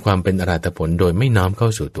ยืนยันความเป็นอรหัตผลโดยไม่น้อมเข้า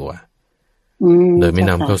สู่ตัวโดยไม่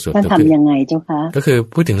น้อมเข้าสู่ตัวคือยังไงเจ้าคะก็คือ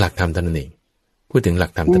พูดถึงหลักธรรมเท่านั้นเองพูดถึงหลั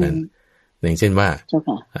กธรรมเท่านั้นอย่างเช่นว่า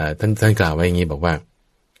ท่านกล่าวไว้อย่างนี้บอกว่า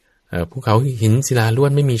ภูเขาหินศิลาล้ว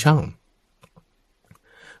นไม่มีช่อง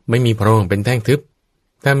ไม่มีโพรงเป็นแท่งทึบ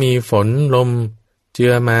ถ้ามีฝนลมเจื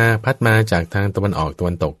อมาพัดมาจากทางตะวันออกตะ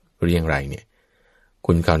วันตกหรืออย่างไรเนี่ย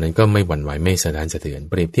คุณเขานั้นก็ไม่หวั่นไหวไม่สะท้านสะเทือน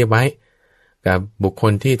เปรียบเทียบไว้กับบุคค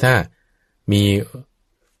ลที่ถ้ามี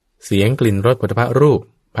เสียงกลิ่นรสผลิตภัณฑ์รูป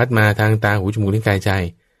พัดมาทางตาหูจมูกลิ้นกายใจ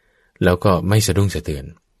แล้วก็ไม่สะดุ้งสะเทือน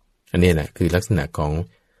อันนี้แหละคือลักษณะของ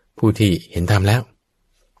ผู้ที่เห็นธรรมแล้ว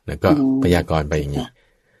ก็พยากรณ์ไปอย่างนี้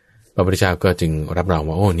พระพุทธเจ้าก็จึงรับรอง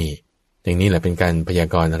ว่าโอ้นี่อย่างนี้แหละเป็นการพยา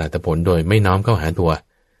กรณ์อรหัตผลโดยไม่น้อมเข้าหาตัว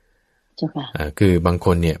คือบางค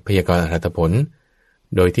นเนี่ยพยากรณ์อรหัตผล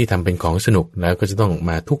โดยที่ทำเป็นของสนุกแล้วก็จะต้อง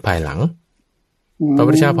มาทุกภายหลังพระพุ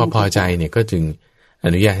ทธเจ้าพอใจเนี่ยก็จึงอ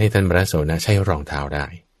นุญาตให้ท่านพระโสนะใช้รองเท้าได้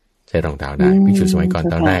ภิกษุสมัยก่อน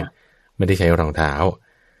ตอนแรกไม่ได้ใช้รองเท้า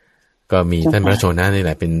ก็มีท่านพระโสนะนี่แห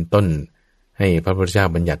ละเป็นต้นให้พระพุทธเจ้า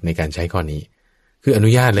บัญญัติในการใช้ข้อนี้คืออนุ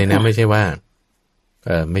ญาตเลยนะไม่ใช่ว่า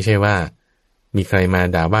มีใครมา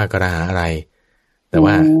ด่าว่ากระหาอะไรแต่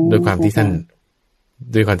ว่าด้วยความที่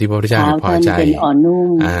พระพุทธเจ้าพอใจ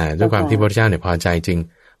ด้วยความที่พระพุทธเจ้าเนี่ยพอใจจึง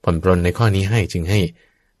ผ่อนปรนในข้อนี้ให้จึงให้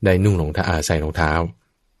ได้นุ่งรองเท้าใส่รองเท้า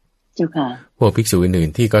พวกภิกษุอื่น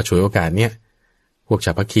ๆที่ก็ฉวยโอกาสเนี้ยพวก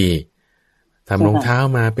ฉัพพคีทำรองเท้า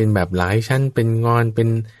มาเป็นแบบหลายชั้นเป็นงอนเป็น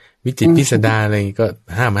วิจิตรพิสดารอะไรก็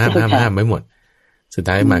ห้ามไว้หมดสุด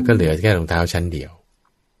ท้ายมาก็เหลือแค่รองเท้าชั้นเดียว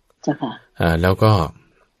แล้วก็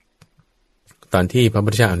ตอนที่พระพุ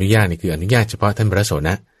ทธเจ้าอนุญาตนี่คืออนุญาตเฉพาะท่านพระโส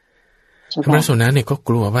นะท่านพระโสนะเนี่ยก็ก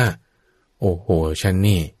ลัวว่าโอ้โหฉัน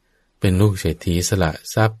นี่เป็นลูกเศรษฐีสละ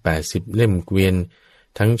ทรัพย์80 เล่มเกวียน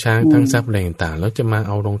ทั้งช้างทั้งทรัพย์อะไรต่างๆแล้วจะมาเ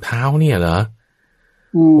อารองเท้าเนี่ยเหรอ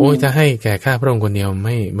โอ้ยจะให้แก่ข้าพระองค์คนเดียว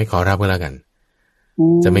ไม่ขอรับก็แล้วกัน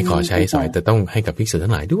จะไม่ขอใช้สอยแต่ต้องให้กับภิกษุทั้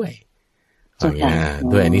งหลายด้วย อย่างนี้นะ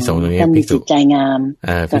ด้วยอานิสงส์ตรงนี้ภิกษุจิตใจงาม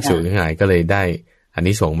ภิกษุทั้งหลายก็เลยได้อา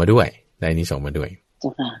นิสงส์มาด้วยได้อานิสงส์มาด้วยเจ้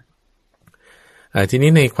าค่ะที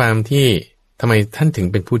นี้ในความที่ทำไมท่านถึง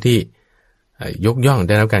เป็นผู้ที่ยกย่องไ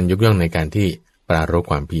ด้รับการยกย่องในการที่ปรารภ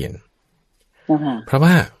ความเพียรเพราะ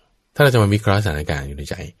ว่าถ้าเราจะมาวิเคราะห์สถานการณ์อยู่ใน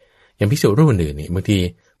ใจอย่างภิกษุรูปอื่นนี่บางที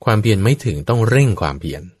ความเพียรไม่ถึงต้องเร่งความเ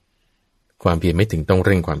พียรความเพียรไม่ถึงต้องเ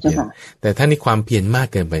ร่งความเพียรแต่ถ้าในความเพียรมาก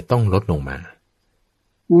เกินไปต้องลดลงมา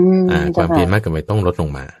ความเพียรมากเกินไปต้องลดลง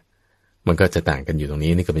มามันก็จะต่างกันอยู่ตรง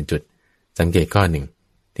นี้นี่ก็เป็นจุดสังเกตข้อหนึ่ง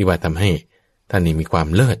ที่ว่าทำให้ท่านนี้มีความ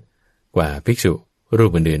เลิศกว่าภิกษุรู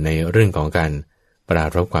ปอื่นๆในเรื่องของการปรา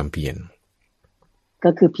รภความเพียร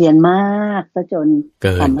ก็คือเพียรมากซะจน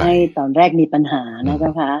ทำให้ตอนแรกมีปัญหานะเจ้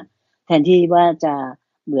าค่ะแทนที่ว่าจะ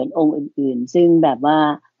เหมือนองค์อื่นๆซึ่งแบบว่า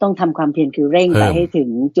ต้องทำความเพียรคือเร่งไปให้ถึง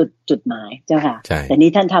จุดหมายเจ้าค่ะแต่นี้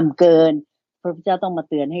ท่านทำเกินพระพุทธเจ้าต้องมา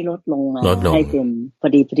เตือนให้ลดลงมาให้เป็นพอ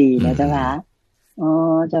ดีนะเจ้าค่ะอ๋อ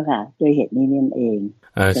เจ้าค่ะด้วยเหตุนี้นี่เอง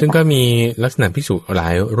ซึ่งก็มีลักษณะภิกษุหลา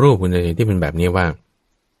ยรูปคนเลยที่เป็นแบบนี้ว่า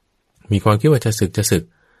มีความคิดว่าจะศึก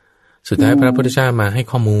สุดท้ายพระพุทธเจ้ามาให้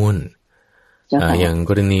ข้อมูลอย่าง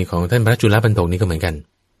กรณีของท่านพระจุลปันโทนี่ก็เหมือนกัน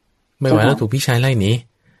ไม่ไหวแล้วถูกพี่ชายไล่หนี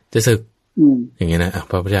จะศึกอย่างเงี้ยนะ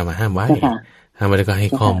พระพุทธเจ้ามาห้ามไว้แล้วก็ให้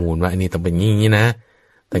ข้อมูลว่าอันนี้ต้องเป็นอย่างนี้นะ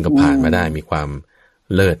ท่านก็ผ่านมาได้มีความ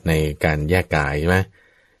เลิศในการแยกกายใช่ไหม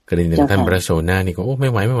กรณีของท่านพระโสน่านี่ก็โอ้ไม่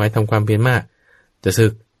ไหวทำความเพียรมากจะศึ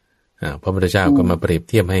กพระพุทธเจ้าก็มาเปรียบ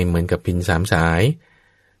เทียบให้เหมือนกับพิน3 สาย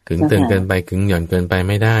ขึงตึงเกินไปขึงหย่อนเกินไป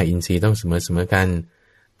ไม่ได้อินทรีย์ต้องเสมอกัน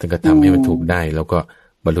ท่านก็ทำให้มันถูกได้แล้วก็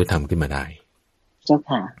บรรลุธรรมขึ้นมาได้เจ้า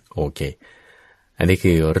ค่ะโอเคอันนี้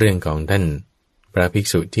คือเรื่องของท่านพระภิก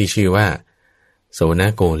ษุที่ชื่อว่าโสน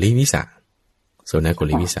โกลิวิสะ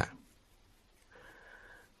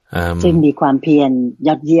ซึ่งมีความเพียรย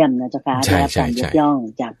อดเยี่ยมนะเจ้าค่ะได้รับการยกย่อง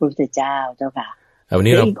จากพระพุทธเจ้าเจ้าค่ะวัน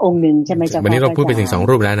นี้เราอีกองค์หนึ่งใช่ไหมเจ้าค่ะวันนี้เราพูดไปถึง2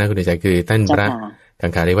 รูปแล้วนะคุณเดชคือท่านพระกั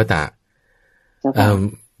งขาริวัตตะ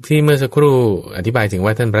ที่เมื่อสักครู่อธิบายถึงว่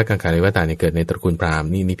าท่านพระกังขาริวัตตะเนี่ยเกิดในตระกูลพราหมณ์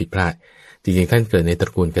นี่ผิดพลาดจริงๆท่านเกิดในตร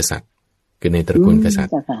ะกูลกษัตริย์เกิดในตระกูลกษัตริ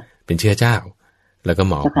ย์เป็นเชื้อเจ้าแล้วก็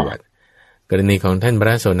หมอบวชกรณีของท่านพร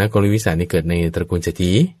ะโสนโกลิวิสานี่เกิดในตระกูลเศรษ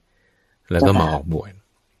ฐีแล้วก็มาออกบวช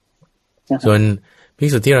ส่วนภิก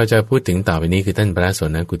ษุที่เราจะพูดถึงต่อไปนี้คือท่านพระโส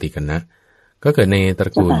นกุติกันนะก็เกิดในตร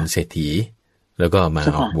ะกูลเศรษฐีแล้วก็มา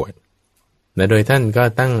ออกบวชและโดยท่านก็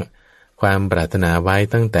ตั้งความปรารถนาไว้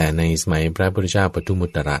ตั้งแต่ในสมัยพระพุทธเจ้าปทุมมุ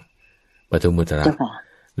ตระ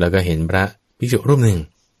แล้วก็เห็นพระภิกษุรูปหนึ่ง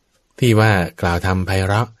ที่ว่ากล่าวธรรมไพ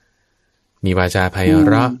เราะมีวาจาไพ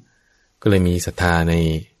เราะก็เลยมีศรัทธาใน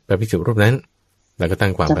พระภิกษุรูปนั้นแล้วก็ตั้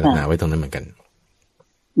งความปรารถนาไว้ตรงนั้นเหมือนกัน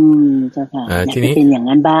เจ้าค่ะทีนี้เป็นอย่าง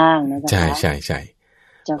นั้นบ้างนะใช่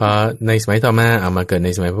พอในสมัยต่อมาเอามาเกิดใน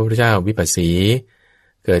สมัยพระพุทธเจ้าวิปัสสี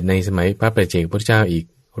เกิดในสมัยพระปัจเจกพุทธเจ้าอีก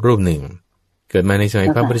รูปหนึ่งเกิดมาในสมัย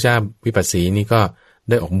พระพุทธเจ้าวิปัสสีนี่ก็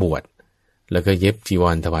ได้ออกบวชแล้วก็เย็บจีว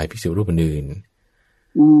รถวายภิกษุรูปอื่น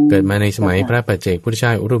เกิดมาในสมัยพระปัจเจกพุทธเจ้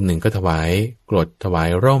ารูปหนึ่งก็ถวายกรดถวาย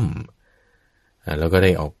ร่มแล้วก็ไ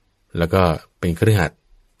ด้ออกแล้วก็เป็นคฤหัสถ์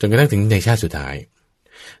จนกระทั่งถึงในชาติสุดท้าย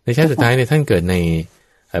เนี่ยท่านเกิดใน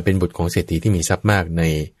เป็นบุตรของเศรษฐีที่มีทรัพย์มากใน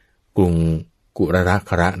กรุงกุรระ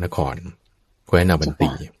คระนครแคว้นนาบัน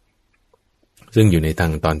ตีซึ่งอยู่ในทา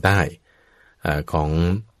งตอนใต้ของ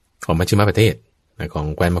มัชชิมประเทศของ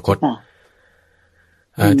แคว้นมคธ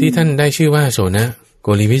ที่ท่านได้ชื่อว่าโสนโก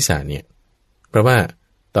ลิวิสาเนี่ยเพราะว่า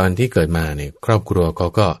ตอนที่เกิดมาเนี่ยครอบครัวเขา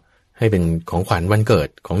ก็ให้เป็นของขวัญวันเกิด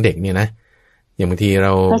ของเด็กเนี่ยนะอย่างบางทีเร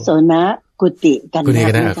าพระโสนกุติกัน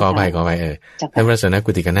นะขอไปท่านพระโสน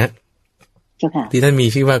กุติกันนะที่ท่านมี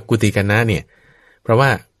ชื่อว่ากุติกันนะเนี่ยเพราะว่า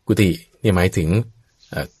กุติเนี่ยหมายถึง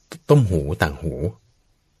ต้มหูต่างหู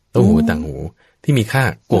ที่มีค่า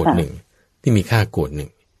โกฏ1ที่มีค่าโกฏ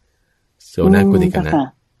1โสนกุติกันนะ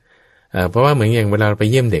เพราะว่าเหมือนอย่างเวลาเราไป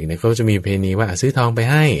เยี่ยมเด็กเนี่ยเขาจะมีประเพณีว่าซื้อทองไป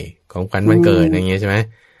ให้ของขวัญวันเกิดอย่างเงี้ยใช่ไหม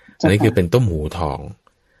อันนี้คือเป็นต้มหูทอง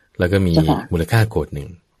แล้วก็มีมูลค่าโกฏ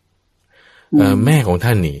1แม่ของท่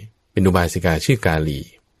านนี่เป็นอุบาสิกาชื่อกาลี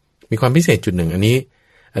มีความพิเศษจุดหนึ่งอันนี้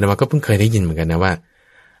อาตมาก็เพิ่งเคยได้ยินเหมือนกันนะว่า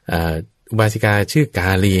อุบาสิกาชื่อกา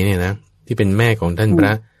ลีเนี่ยนะที่เป็นแม่ของท่านพร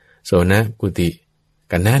ะโสนกุติ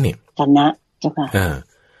กันนะเนี่ยกันนะเจ้าค่ะ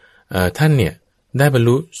ท่านเนี่ยได้บรร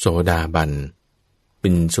ลุโสดาบันเป็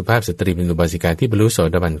นสุภาพสตรีเป็นอุบาสิกาที่บรรลุโส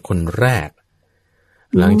ดาบันคนแรก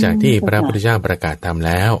หลังจากที่พระพุทธเจ้าประกาศธรรมแ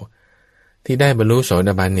ล้วที่ได้บรรลุโสด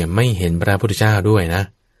าบันเนี่ยไม่เห็นพระพุทธเจ้าด้วยนะ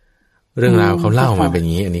เรื่องราวเขาเล่ามาเป็นอย่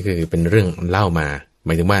างนี้อันนี้คือเป็นเรื่องเล่ามาหม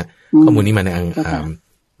ายถึงว่าข้อมูลนี้มาใน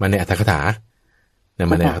มาในอัตถกถา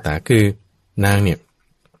มาในอัตถกถาคือนางเนี่ย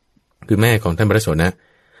คือแม่ของท่านพระโสนะ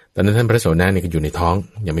ตอนนั้นท่านพระโสนะเนี่ยอยู่ในท้อง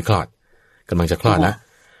ยังไม่คลอดกำลังจะคลอดแล้ว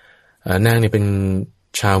นางเนี่ยเป็น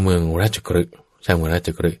ชาวเมืองราชกฤห์ชาวเมืองราช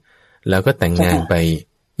กฤห์แล้วก็แต่งงานไป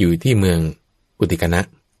อยู่ที่เมืองกุติกนะ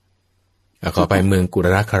ขอไปเมืองกุร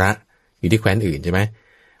ราคระอยู่ที่แคว้นอื่นใช่ไหม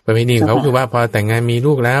ประเพณีของเขาคือว่าพอแต่งงานมี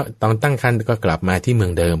ลูกแล้วตอนตั้งครรภ์ก็กลับมาที่เมือ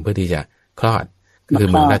งเดิมเพื่อที่จะคลอดคือ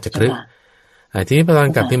เมืองราชกฤห์ทีนี้พอตอน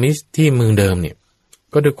กลับที่เมืองเดิมเนี่ย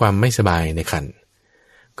ก็ด้วยความไม่สบายในครรภ์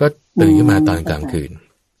ก็ตื่นขึ้นมาตอนกลาง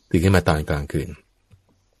คืน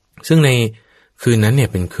ซึ่งในคืนนั้นเนี่ย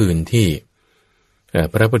เป็นคืนที่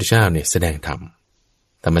พระพุทธเจ้าเนี่ยแสดงธร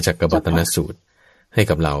รมจักรวัตนสูตรให้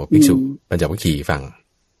กับเราภิกษุปัญจวัคคีย์ฟัง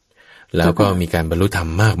แล้วก็มีการบรรลุธรรม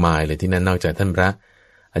มากมายเลยที่นั่นนอกจากท่านพระ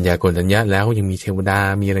อัญญาโกณทัญญะแล้วยังมีเทวดา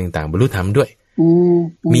มีอะไรต่างๆบรรลุธรรมด้วย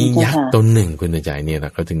มียักษ์ตนหนึ่งคุณใจเนี่ยน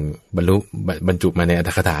ะเขาถึงบรรลุบรรจุมาในอัตถ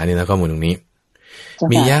กถาเนี่ยนะข้อมูลตรงนี้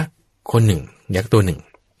มียักษ์คนหนึ่งยักษ์ตัวหนึ่ง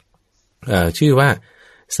ชื่อว่า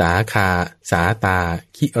สาตา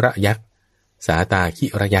คิระยักษ์สาตาคิ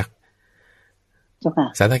ระยักษ์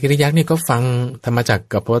สาตาคิระยักษ์เนี่ยก็ฟังธรรมจักร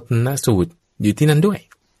กับวัตนสูตรอยู่ที่นั่นด้วย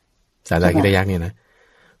สาตาคิระยักษ์เนี่ยนะ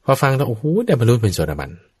พอฟังแล้วโอ้โหได้บรรลุเป็นโสดาบั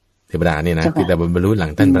นเทวดาเนี่ยนะคือแต่บรรลุหลั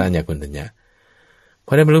งท่านพระอัญญาโกณทัญญะพ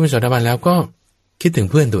อได้บรรลุเป็นโสดาบันแล้วก็คิดถึง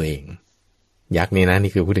เพื่อนตัวเองยักษ์นี่นะ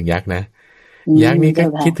นี่คือพูดถึงยักษ์นะยักษ์นี่ก็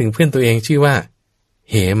คิดถึงเพื่อนตัวเองชื่อว่า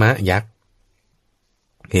เหมะยักษ์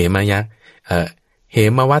เห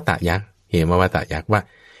มวัตตยักษ์ว่า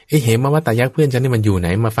เหมวัตตยักษ์เพื่อนฉันนี่มันอยู่ไหน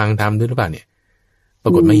มาฟังธรรมด้วยหรือเปล่าเนี่ยปร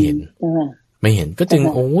ากฏไม่เห็นก็จึง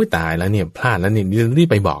โอ้ยตายแล้วเนี่ยพลาดแล้วเนี่ยรีบ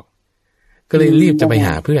ไปบอกก็เลยรีบจะไปห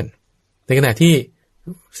าเพื่อนในขณะที่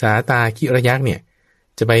สาตาคิระยักษ์เนี่ย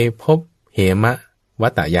จะไปพบเหมวั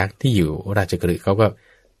ตตยักษ์ที่อยู่ราชกฤห์เขาก็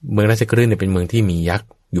เมืองราชกฤห์เนี่ยเป็นเมืองที่มียักษ์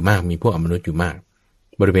อยู่มากมีพวกอมนุษย์อยู่มาก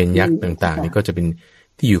บริเวณยักษ์ต่างๆนี่ก็จะเป็น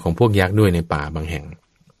ที่อยู่ของพวกยักษ์ด้วยในป่าบางแห่ง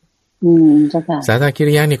สาตาคิร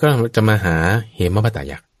ะยักษ์เนี่ยก็จะมาหาเหมวัตต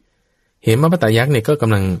ยักษ์เนี่ยก็ก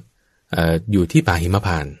ำลังอยู่ที่ป่าหิมพ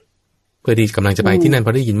านต์เพื่อที่กำลังจะไปที่นั่นพ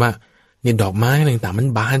อได้ยินว่าเนี่ยดอกไม้อะไรต่างๆมัน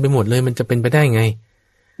บานไปหมดเลยมันจะเป็นไปได้ไง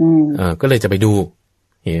ก็เลยจะไปดู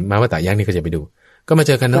เหมวัตตยักษ์นี่ก็จะไปดูก็มาเ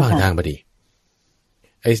จอกันระหว่างทางพอดี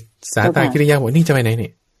ไอ้สาตาคิระยักษ์บอกนี่จะไปไหนเนี่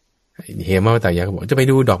ยเหมวัตตยักษ์บอกจะไป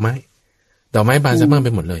ดูดอกไม้บานสะพรั่งไป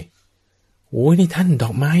หมดเลยโอ้ยนี่ท่านดอ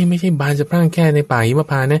กไม้ไม่ใช่บานสะพรั่งแค่ในป่าหิม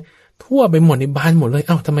พานต์นะทั่วไปหมดนี่บานหมดเลยเ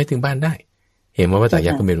อ้าทำไมถึงบานได้เหมวัตต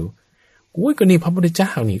ยักษ์ก็ไม่รู้โอ้ยก็นี่พระพุทธเจ้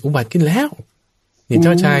านี่อุบัติขึ้นแล้วนี่เจ้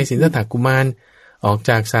าชายสิทธัตถกุมารออก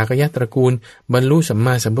จากสากยะตระกูลบรรลุสัมม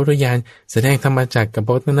าสัมพุทธญาณแสดงธรรมจักรกับ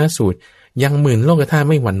วัตนสูตรยังหมื่นโลกธาตุ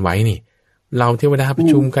ไม่หวั่นไหวนี่เราเทวดาประ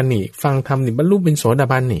ชุมกันนี่ฟังธรรมนี่บรรลุเป็นโสดา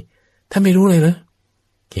บันนี่ถ้าไม่รู้เลยเหรอ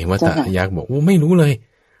เหมวัตตยักษ์บอกว่าไม่รู้เลย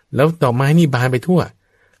แล้วดอกไม้นี่บานไปทั่ว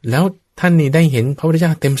แล้วท่านนี่ได้เห็นพระพุทธเจ้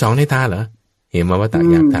าเต็มสองในตาเหรอเหมวัตต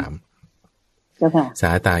ยักษ์ถามสา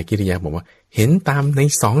ตาคิระยักษ์บอกว่าเห็นตามใน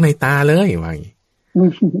สองในตาเลยว่าอย่างนี้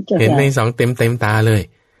เห็นในสองเต็มตาเลย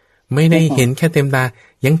ไม่ได้เห็นแค่เต็มตา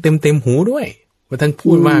ยังเต็มหูด้วยว่าท่านพู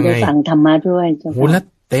ดว่าไงฟังธรรมะด้วยโอ้แล้ว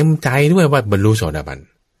เต็มใจด้วยว่าบรรลุโสดาบัน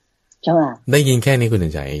ได้ยินแค่นี้คุณ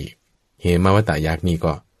ใจเหมวัตตยักษ์นี่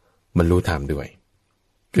ก็บรรลุธรรมด้วย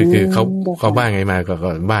คือเขาว่าไงมาก็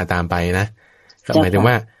ว่าตามไปนะหมายถึง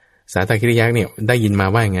ว่าสาตาคิระยักษ์เนี่ยได้ยินมา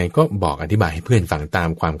ว่าไงก็บอกอธิบายให้เพื่อนฟังตาม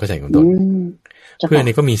ความเข้าใจของตนเพื่อน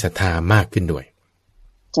นี่ก็มีศรัทธามากขึ้นด้วย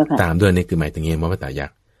ตามด้วยนี่คือหมายถึงเหมวัตตยั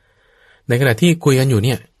กษ์ในขณะที่คุยกันอยู่เ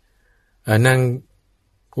นี่ยนาง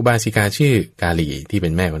อุบาสิกาชื่อกาลีที่เป็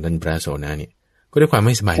นแม่ของท่านพระโสนะเนี่ยก็ด้วยความไ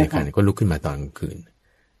ม่สบายในการก็ลุกขึ้นมาตอนกลางคืน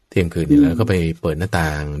เที่ยงคืนนี่แล้วก็ไปเปิดหน้าต่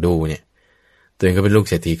างดูเนี่ยตัวเองก็เป็นลูก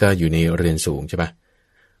เศรษฐีก็อยู่ในเรือนสูงใช่ปะ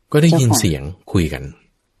ก็ได้ยินเสียงคุยกัน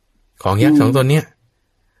ของยักษ์สองตนเนี่ย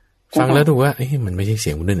ฟังแล้วดูว่ามันไม่ใช่เสี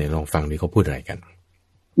ยงคนอื่นไหนลองฟังดิเขาพูดอะไรกัน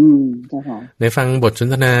ในฟังบทสน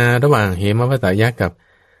ทนาระหว่างเหมวัตตยักษ์กับ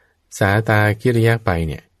สาตาคิระยักษ์ไป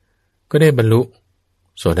เนี่ยก็ได้บรรลุ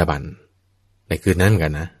โสดาบันในคืนนั้นกั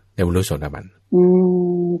นนะได้บรรลุโสดาบัน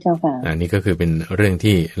เจ้าค่ะนี่ก็คือเป็นเรื่อง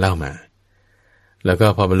ที่เล่ามาแล้วก็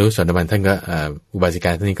พอบรรลุโสดาบันท่านก็อุบาสิก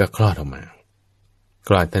าท่านนี้ก็คลอดออกมาค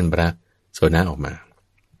ลอดท่านพระโสนะออกมา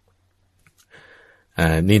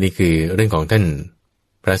นี่คือเรื่องของท่าน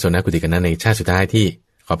พระโสนกุติกัณณะในชาติสุดท้ายที่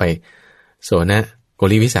ขอไปโสนโก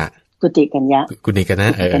ริวิสะกุติกัญญะ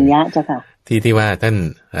เจ้าค่ะที่ว่าท่าน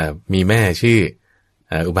มีแม่ชื่อ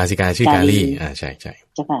อุบาสิกาชื่อกาลีใช่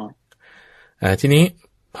เจ้าค่ะทีนี้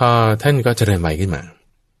พอท่านก็เจริญวัยขึ้นมา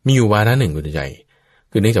มีอยู่วาระหนึ่งคุณใจ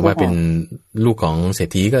คือเนื่องจากว่าเป็นลูกของเศรษ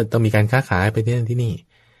ฐีก็ต้องมีการค้าขายไปที่นั่นที่นี่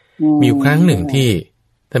มีอยู่ครั้งหนึ่งที่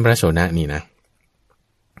ท่านพระโสนะนี่นะ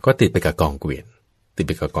ก็ติดไปกับกองเกวียนเ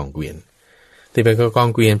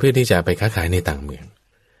พื่อที่จะไปค้าขายในต่างเมือง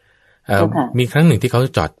มีครั้งหนึ่งที่เขา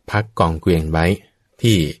จอดพักกองเกวียนไว้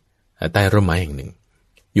ที่ใต้ร่มไม้แห่งหนึ่ง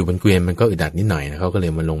อยู่บนเกวียนมันก็อึดอัดนิดหน่อยนะเขาก็เล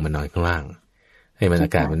ยมาลงมานอนข้างล่าง ให้มันอ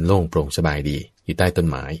ากาศมันโล่งโปร่งสบายดีอยู่ใต้ต้น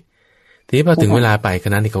ไม้ทีนี้พอถึงเวลาไปค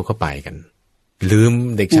ณะที่เขาก็ไปกันลืม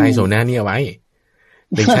เด็กชายโซน่านี่เอาไว้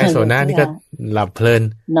เด็กชายโซน่านี่ก็หลับเพลิน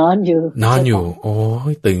นอนอยู่โอ้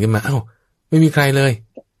ยตื่นขึ้นมาเอ้าไม่มีใครเลย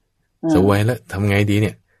สวยแล้วทำไงดีเ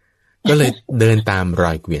นี่ยก็เลยเดินตามร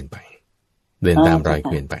อยเกวียนไปเดินตามรอยเ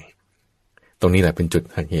กวียนไปตรงนี้แหละเป็นจุด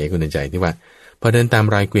หักเหคุณใจที่ว่าพอเดินตาม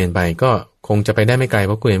รอยเกวียนไปก็คงจะไปได้ไม่ไกลเ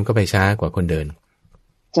พราะเกวียนก็ไปช้ากว่าคนเดิน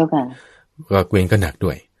เจ้าค่ะก็เกวียนก็หนักด้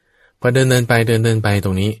วยพอเดินไปต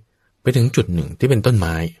รงนี้ไปถึงจุดหนึ่งที่เป็นต้นไ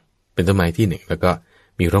ม้เป็นต้นไม้ที่หนึ่งแล้วก็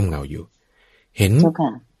มีร่มเงาอยู่เห็น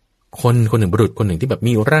คนหนึ่งบุรุษคนหนึ่งที่แบบ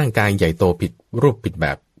มีร่างกายใหญ่โตผิดรูปผิดแบ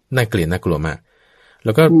บน่าเกลียดน่ากลัวมากแ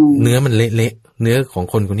ล้วก็เนื้อมันเละเนื้อของ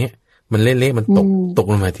คนคนนี้มันเละมันตก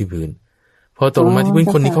ลงมาที่พื้นพอตกลงมาที่พื้น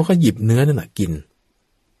คนนี้เขาก็หยิบเนื้อนั่นแหละกิน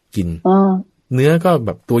เนื้อก็แบ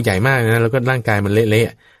บตัวใหญ่มากนะแล้วก็ร่างกายมันเละ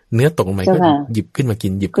เนื้อตกลงมาก็หยิบขึ้นมากิ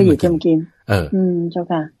นเจ้า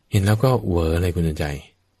ค่ะเห็นแล้วก็เวออะไรคุณใจ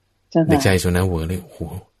เด็กชายโซนาเวอเลยโอ้โห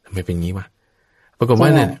ทำไมเป็นงี้วะปรากฏว่า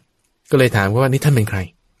เนี่ยก็เลยถามเขาว่านี่ท่านเป็นใคร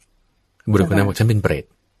บุรุษคนนั้นบอกฉันเป็นเปรต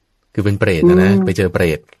คือเป็นเปรตนะไปเจอเปร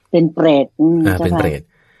ตเป็นเปรตเป็นเปรต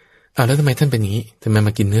แล้วทำไมท่านเป็นอย่างนี้ทำไมม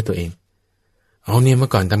ากินเนื้อตัวเองเนี่ยเมื่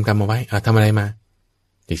อก่อนทำกรรมเอาไว้ทำอะไรมา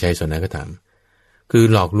เด็กชายโซนาก็ถามคือ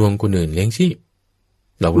หลอกลวงคนอื่นเลี้ยงชีพ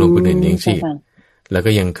หลอกลวงคนอื่นเลี้ยงชีพแล้วก็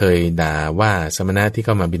ยังเคยด่าว่าสมณะที่เ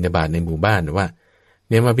ข้ามาบิณฑบาตในหมู่บ้านว่า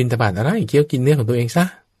เนี่ยมาบิณฑบาตอะไรเคี้ยวกินเนื้อของตัวเองซะ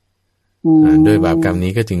ด้วยบาปกรรม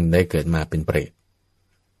นี้ก็จึงได้เกิดมาเป็นเปรต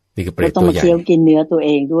นี่คือเปรตตัวใหญ่ต้องมาเคี้ยวกินเนื้อตัวเอ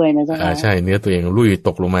งด้วยนะเจ้าค่ะใช่เนื้อตัวเองลุยต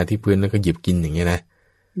กลงมาที่พื้นแล้วก็หยิบกินอย่างเงี้ยนะ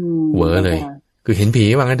เวอเลยคือเห็นผี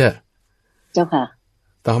ว่างั้นเถอะเจ้าค่ะ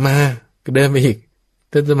ต่อมาก็เดินไปอีก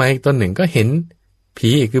ต้นไม้ต้นหนึ่งก็เห็นผี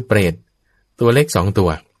อีกคือเปรตตัวเล็ก2 ตัว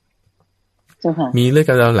เจ้าค่ะมีเลือด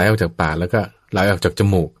กำเดาไหลออกจากปากแล้วก็ไหลออกจากจ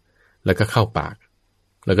มูกแล้วก็เข้าปาก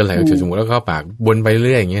แล้วก็ไหลออกจากจมูกแล้วก็เข้าปากวนไปเ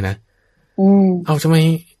รื่อยอย่างเงี้ยนะทำไม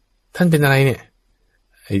ท่านเป็นอะไรเนี่ย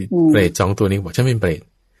ไอ้เปรต2 ตัวนี้บอกฉันเป็นเปรต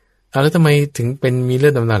แล้วทำไมถึงเป็นมีเลื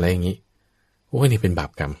อดกำเดาไหลอย่างงี้โอ้ยนี่เป็นบา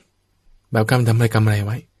ปกรรมทำอะไรกรรมอะไรไ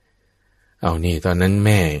ว้นี่ตอนนั้นแ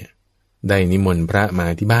ม่ได้นิมนต์พระมา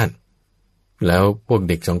ที่บ้านแล้วพวก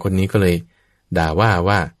เด็ก2 คนนี้ก็เลยด่า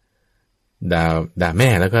ด่าแม่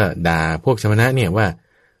แล้วก็ด่าพวกสมณะเนี่ยว่า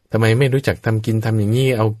ทำไมไม่รู้จักทำอย่างนี้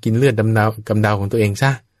เอากินเลือดกำเดาของตัวเองซ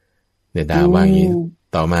ะเนี่ยด่าว่าอย่างนี้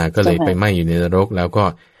ต่อมาก็เลยไปไหม้อยู่ในนรกแล้วก็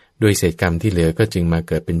ด้วยเศษกรรมที่เหลือก็จึงมา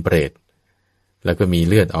เกิดเป็นเปรตแล้วก็มี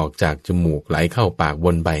เลือดออกจากจมูกไหลเข้าปากว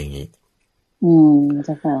นไปอย่างนี้เ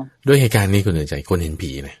จ้าค่ะด้วยเหตุการณ์นี้คุณใจคนเห็น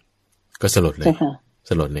ผีนะก็สลดเล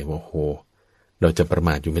ยว่าโอ้โหเราจะประม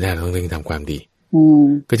าทอยู่ไม่ได้เราต้องเร่งทำความดี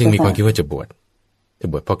ก็จึงมีความคิดว่าจะบวช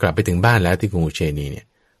พอกลับไปถึงบ้านแล้วที่กรุงอุเชนีเนี่ย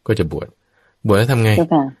ก็จะบวชแล้วทำไง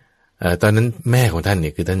ตอนนั้นแม่ของท่านเ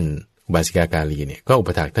นี่ยคือท่านอุบาสิกากาลีเนี่ยก็อุป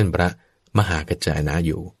ถากท่านพระมหากัจจายนะอ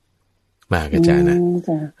ยู่มหากัจจายนะ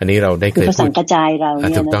อันนี้เราได้เคยพูดกระจายเรา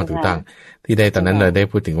ถูกต้องที่ได้ตอนนั้นเราได้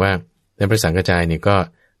พูดถึงว่าในพระสังฆจายเนี่ยก็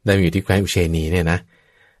ได้อยู่ที่แคว้นอุเชนีเนี่ยนะ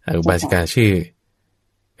อุบาสิกาชื่อ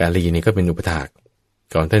กาลีนี่ก็เป็นอุปถาก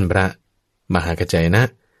ของท่านพระมหากัจจายนะ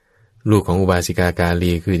ลูกของอุบาสิกากา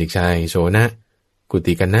ลีคือเด็กชายโสนะกุ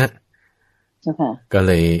ติกันนะก็เ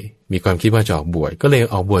ลยมีความคิดว่าจะออกบวชก็เลย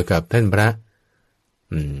ออกบวชกับท่านพระ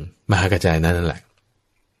มหากัจจายนะนั่นแหละ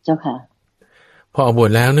เจ้าค่ะพอออกบว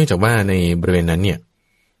ชแล้วเนื่องจากว่าในบริเวณนั้นเนี่ย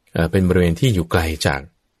เป็นบริเวณที่อยู่ไกลจา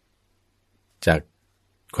ก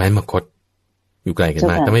แคว้นมคธอยู่ไกลกัน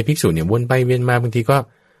มากทำให้ภิกษุเนี่ยวนไปเวียนมาบางทีก็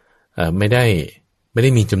ไม่ได้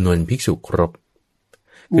มีจำนวนภิกษุครบ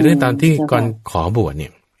คือในตอนที่ก่อนขอบวชเนี่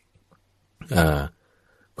ย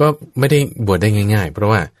ก็ไม่ได้บวชได้ง่ายๆเพราะ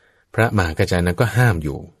ว่าพระมหากัจจายนะก็ห้ามอ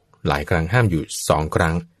ยู่หลายครั้งห้ามอยู่2 ค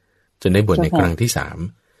รั้งจนได้บวชในครั้งที่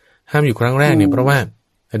3ห้ามอยู่ครั้งแรกเนี่ยเพราะว่า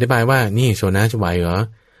อธิบายว่านี่โซนะจะไหวเหรอ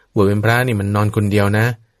บวชเป็นพระนี่มันนอนคนเดียวนะ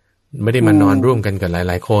ไม่ได้มานอนร่วมกันกับห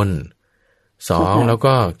ลายๆคน2แล้ว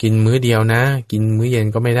ก็กินมื้อเดียวนะกินมื้อเย็น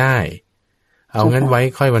ก็ไม่ได้เอางั้นไว้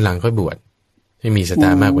ค่อยวันหลังค่อยบวชให้มีศรัทธ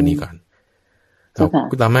ามากกว่านี้ก่อน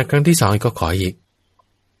ต่อมาครั้งที่2ก็ขออีก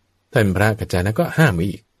ท่านพระกัจจายนะก็ห้าม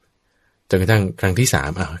อีกจนกระทั่งครั้งที่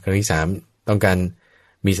3ครั้งที่3ต้องการ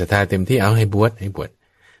มีศรัทธาเต็มที่เอาให้บวช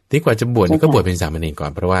ที่กว่าจะบวชก็บวชเป็นสามเณรก่อ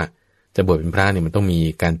นเพราะว่าจะบวชเป็นพระเนี่ยมันต้องมี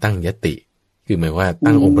การตั้งยติคือหมายว่า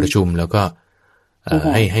ตั้งองค์ประชุมแล้วก็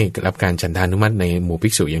ให้รับการฉันทานุมัติในหมู่ภิ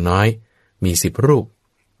กษุอย่างน้อยมี10 รูป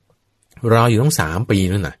รออยู่ต้อง3 ปี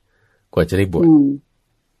นั่นน่ะกว่าจะได้บวช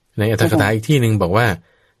ในอัตถกถาอีกที่นึงบอกว่า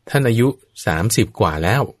ท่านอายุ30 กว่าแ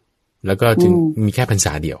ล้วก็จึงมีแค่พรรษ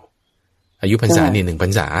าเดียวอายุพรรษาเนี่ย1 พร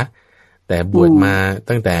รษาแต่บวชมา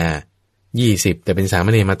ตั้งแต่20แต่เป็นสาม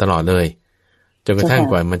เณรมาตลอดเลยจนกระทั่ง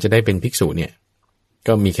กว่ามันจะได้เป็นภิกษุเนี่ย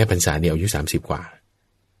ก็มีแค่พรรษาเดียวอายุ30 กว่า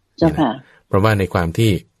เพราะว่าในความ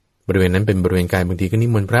ที่บริเวณนั้นเป็นบริเวณกายบางทีก็นิ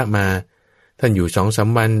มนต์พระมาท่านอยู่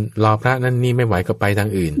2-3 วันรอพระนั่นนี่ไม่ไหวก็ไปทาง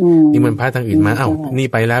อื่นนิมนต์พระทางอื่นมานี่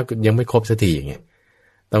ไปแล้วยังไม่ครบสักทีอย่างเงี้ย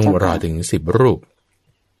ต้องรอถึง10 รูป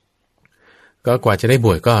ก็กว่าจะได้บ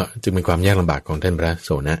วชก็จึงเป็นความยากลำบากของท่านพระโส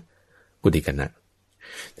นกุติกันนะ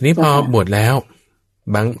ทีนี้พอบวชแล้ว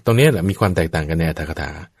บางตรงนี้แหละมีความแตกต่างกันในอรรถกถา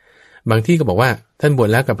บางที่ก็บอกว่าท่านบวช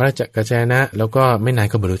แล้วกับพระกัจจายนะแล้วก็ไม่นาน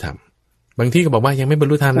ก็บรรลุธรรมบางที่ก็บอกว่ายังไม่บร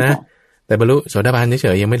รลุธรรมนะแต่บรรลุโสดาบันเฉ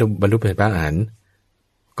ยๆยังไม่บรรลุเป็นพระอรหันต์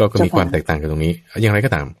ก็มีความแตกต่างกันตรงนี้อย่างไรก็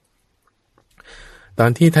ตามตอน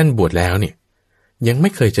ที่ท่านบวชแล้วเนี่ยยังไม่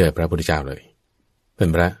เคยเจอพระพุทธเจ้าเลยเป็น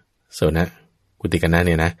พระโสนกุติกันนะเ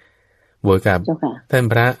นี่ยนะบวชกับท่าน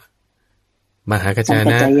พระมหากัจจาย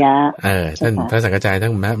นะท่านพระสังฆจายท่า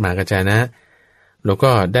นมหากัจจายนะแล้วก็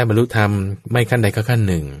ได้บรรลุธรรมไม่ขั้นใดก็ขั้น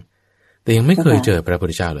หนึ่งแต่ยังไม่เคยเจอพระพุท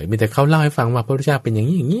ธเจ้าเลยมีแต่เขาเล่าให้ฟังว่าพระพุทธเจ้าเป็นอย่าง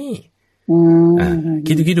นี้อย่างนี้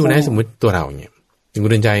คิดดูนะสมมติตัวเราเนี่ยถึงกุ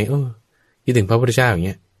ศลใจคิดถึงพระพุทธเจ้าอย่างเ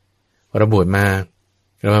งี้ยเราบวชมา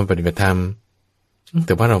เรามาปฏิบัติธรรมแ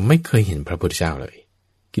ต่ว่าเราไม่เคยเห็นพระพุทธเจ้าเลย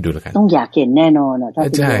คิดดูแล้วกันต้องอยากเห็นแน่นอนอ่ะ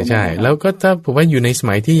ใช่แล้วก็ถ้าผมว่าอยู่ในส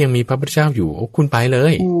มัยที่ยังมีพระพุทธเจ้าอยู่คุณไปเล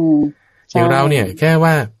ยอย่างเราเนี่ยแค่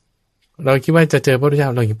ว่าเราคิดว่าจะเจอพระพุทธเจ้า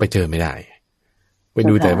เรายังไปเจอไม่ได้ไป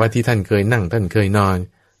ดูแต่ว่าที่ท่านเคยนั่งท่านเคยนอน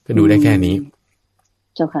ก็ดูได้แค่นี้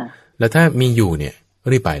เจ้าค่ะแล้วถ้ามีอยู่เนี่ย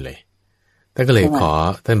รีบไปเลยท่านก็เลยขอ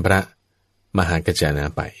ท่านพระมหากัจจายนะ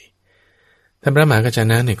ไปท่านพระมหากัจจาย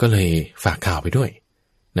นะเนี่ยก็เลยฝากข่าวไปด้วย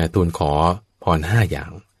นะทูลขอพร5 อย่า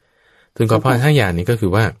งทูลขอพร5 อย่างนี้ก็คื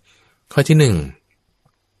อว่าข้อที่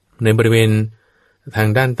1ในบริเวณทาง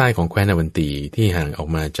ด้านใต้ของแคว้นอวันตีที่ห่างออก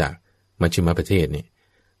มาจากมัชชิมประเทศเนี่ย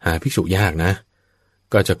หาภิกษุยากนะ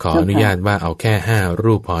ก็จะขออนุญาตว่าเอาแค่5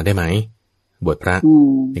 รูปพอได้ไหมบวชพระ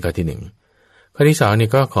นี่ข้อที่1ข้อที่2นี่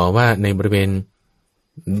ก็ขอว่าในบริเวณ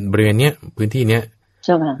เนี้ยพื้นที่เนี้ย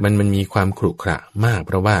มันมีความขรุขระมากเ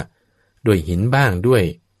พราะว่าด้วยหินบ้างด้วย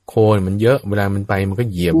โคลนมันเยอะเวลามันไปมันก็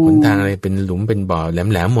เหยียบหนทางอะไรเป็นหลุมเป็นบ่อแ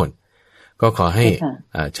หลมๆหมดก็ขอให้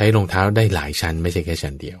ใช้รองเท้าได้หลายชั้นไม่ใช่แค่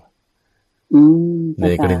ชั้นเดียวใน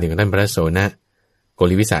กรณีของท่านพระโสนโก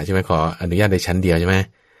ริวิสาใช่ไหมขออนุญาตได้ชั้นเดียวใช่ไหม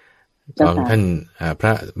ของท่านพร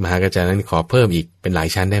ะมหากัจจายนั้นขอเพิ่มอีกเป็นหลาย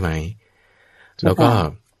ชั้นได้ไหมแล้วก็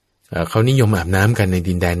เขานิยมอาบน้ำกันใน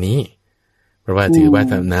ดินแดนนี้เพราะว่าถือว่า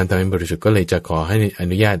น้ำทำให้บริสุทธิ์ก็เลยจะขอให้อ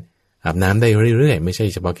นุญาตอาบน้ำได้เรื่อยๆไม่ใช่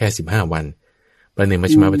เฉพาะแค่15 วันเพราะในมัช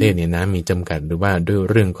ฌิมประเทศเนี่ยน้ำมีจำกัดหรือว่าด้วย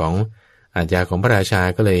เรื่องของอาญาของพระราชา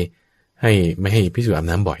ก็เลยให้ไม่ให้ภิกษุอาบ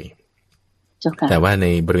น้ำบ่อยแต่ว่าใน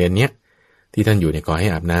บริเวณเนี้ยที่ท่านอยู่เนี่ยขอให้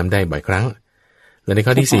อาบน้ำได้บ่อยครั้งและใน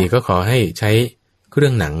ข้อที่4ก็ขอให้ใช้เครื่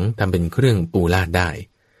องหนังทำเป็นเครื่องปูลาดได้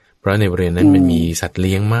เพราะในบริเวณนั้นมันมีสัตว์เ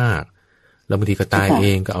ลี้ยงมากแล้วบางทีก็ตายเอ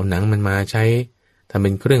งก็เอาหนังมันมาใช้ทำเป็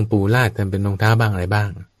นเครื่องปูลาดทำเป็นรองเท้าบ้างอะไรบ้า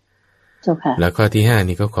งแล้วข้อที่5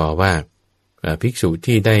นี่ก็ขอว่าภิกษุ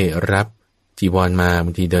ที่ได้รับจีวรมาบ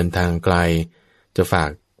างทีเดินทางไกลจะฝาก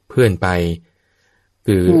เพื่อนไป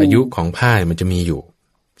คืออายุของผ้ามันจะมีอยู่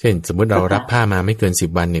เช่นสมมติเรารับผ้ามาไม่เกิน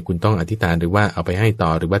10 วันเนี่ยคุณต้องอธิษฐานหรือว่าเอาไปให้ต่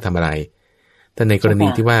อหรือว่าทำอะไรแต่ในกรณี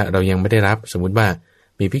ที่ว่าเรายังไม่ได้รับสมมุติว่า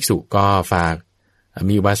มีภิกษุก็ฝาก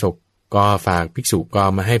มีอุบาสกก็ฝากภิกษุก็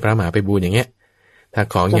มาให้พระมหาไพบูลย์อย่างเงี้ยถ้า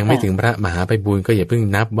ของยังไม่ถึงพระมหาไพบูลย์ก็อย่าเพิ่ง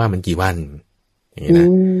นับว่ามันกี่วันอย่างนี้นะ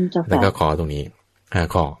แล้วก็ขอตรงนี้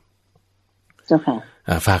5 ข้อ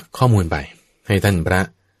ฝากข้อมูลไปให้ท่านพระ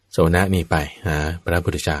โสนนี่ไปหาพระพุ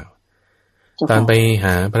ทธเจ้าตอนไปห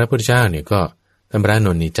าพระพุทธเจ้าเนี่ยก็ท่านพระน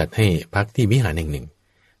นท์นี่จัดให้พักที่วิหารแห่งหนึ่ง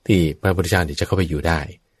ที่พระพุทธเจ้าจะเข้าไปอยู่ได้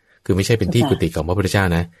คือไม่ใช่เป็นที่กุฏิของพระพุทธเจ้า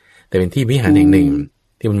นะแต่เป็นที่วิหารแห่งหนึ่ง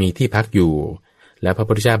ที่มันมีที่พักอยู่แล้วพระ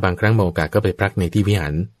พุทธเจ้าบางครั้งบางโอกาสก็ไปพักในที่วิหา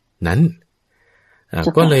รนั้น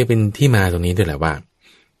ก็เลยเป็นที่มาตรงนี้ด้วยแหละว่า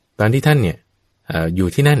ตอนที่ท่านเนี่ยอยู่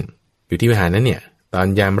ที่นั่นอยู่ที่วิหารนั้นเนี่ยตอน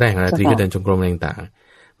ยามแรกราตรีก็เดินจงกรมอะไรต่าง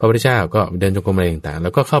ๆพระพุทธเจ้าก็เดินจงกรมอะไรต่างๆแล้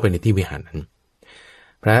วก็เข้าไปในที่วิหารนั้น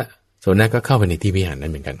พระโสนก็เข้าไปในที่วิหารนั้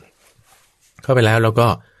นเหมือนกันเข้าไปแล้วก็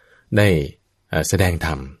ได้แสดงธร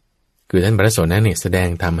รมคือท่านพระโสนเนี่ยแสดง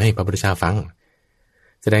ธรรมให้พระพุทธเจ้าฟัง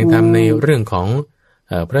แสดงธรรมในเรื่องของ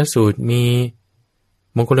พระสูตรมี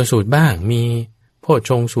มงคลสูตรบ้างมีโพช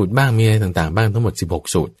ฌงค์สูตรบ้างมีอะไรต่างๆบ้างทั้งหมด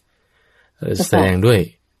16 สูตรแสดงด้วย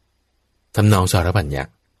ทำนองสรปัญญา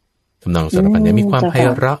ทำนองสรปัญญามีความไพ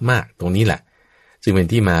เราะมากตรงนี้แหละจึงเป็น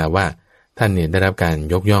ที่มาว่าท่านเนี่ยได้รับการ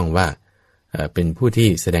ยกย่องว่าเป็นผู้ที่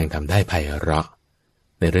แสดงธรรมได้ไพเราะ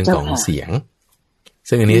ในเรื่องของเสียง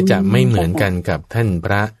ซึ่งอันนี้จะไม่เหมือนกันกับท่านพ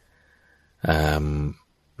ระ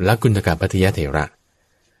ลักกุณฑกปัฏฐยเถระ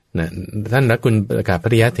นะท่านลักกุณฑกปั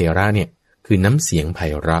ฏฐยเถระเนี่ยคือน้ำเสียงไพ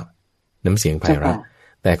เราะน้ำเสียงไพเราะ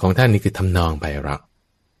แต่ของท่านนี่คือทำนองไพเราะ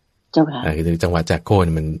คือจังหวะจากโคน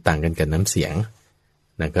มันต่างกันกับน้ำเสียง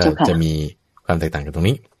นะก็จะมีความแตกต่างกันตรง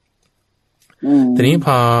นี้ ทีนี้พ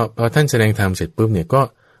อท่านแสดงธรรมเสร็จปุ๊บเนี่ยก็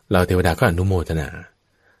เราเทวดาก็อนุโมทนา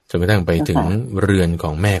จนกระทั่งไปถึงเรือนข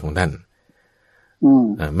องแม่ของท่าน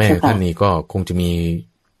แม่ท่านนี้ก็คงจะมี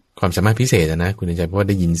ความสามารถพิเศษนะคุณใจเพราะว่า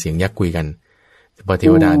ได้ยินเสียงยักษ์คุยกันพอเท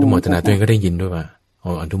วดาอนุโมทนาตัวเองก็ได้ยินด้วยว่า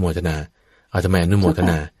อนุโมทนาทำไมอนุโมท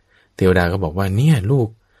นาเทวดาก็บอกว่าเนี่ยลูก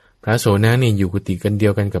พระโสนะนี่อยู่กุฏิกันเดี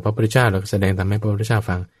ยวกันกับพระพุทธเจ้าแล้วแสดงธรรมให้พระพุทธเจ้า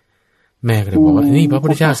ฟังแม่ก็เลยบอกว่านี่พระพุท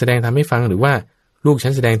ธเจ้าแสดงธรรมให้ฟังหรือว่าลูกฉั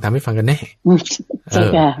นแสดงธรรมให้ฟังกันแน่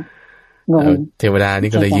เทวดานี่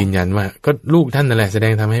ก็เลยยืนยันว่าก็ลูกท่านนั่นแหละแสด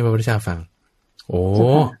งธรรมให้พระพุทธเจ้าฟังโอ้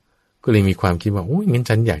ก็เลยมีความคิดว่าโอ้ยงั้น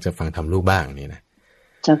ฉันอยากจะฟังธรรมลูกบ้างนี่นะ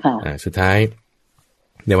เจ้าค่ะสุดท้าย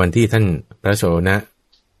ในวันที่ท่านพระโสนะ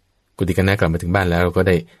กุฏิกันนะกลับมาถึงบ้านแล้วเราก็ไ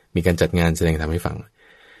ด้มีการจัดงานแสดงธรรมให้ฟัง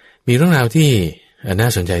มีเรื่องราวที่น่า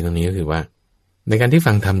สนใจตรงนี้ก็คือว่าในการที่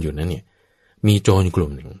ฟังธรรมอยู่นั้นเนี่ยมีโจรกลุ่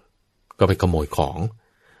มหนึ่งก็ไปขโมยของ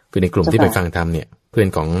คือในกลุ่มที่ไปฟังธรรมเนี่ยเพื่อน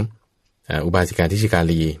ของอุบาสิกาทิชิกา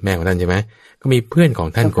ลีแม่ของท่านใช่ไหมก็มีเพื่อนของ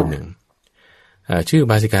ท่านคนหนึ่งชื่ออุ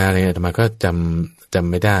บาสิกาอะไรอาตมาก็จ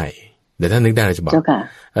ำไม่ได้เดี๋ยวท่านนึกได้เราจะบอก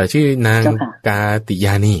ชื่อนางกาติย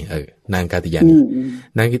านีนางกาติยานี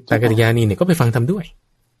นางกาติยานีเนี่ยก็ไปฟังธรรมด้วย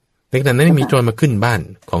ในขณะนั้นมีโจรมาขึ้นบ้าน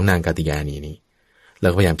ของนางกาติยานีนี้แล้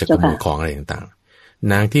วก็พยายามจะขโมยของอะไรต่าง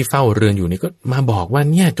ๆนางที่เฝ้าเรือนอยู่นี่ก็มาบอกว่า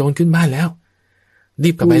เนี่ยโจรขึ้นบ้านแล้วรี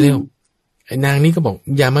บกลับไปเร็วไอ้นางนี้ก็บอก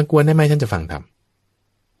อย่ามากวนได้ไหมฉันจะฟังธรรม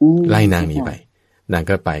ไล่นางนี้ไปนาง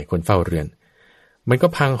ก็ไปคนเฝ้าเรือนมันก็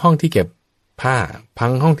พังห้องที่เก็บผ้าพั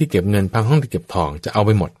งห้องที่เก็บเงินพังห้องที่เก็บทองจะเอาไ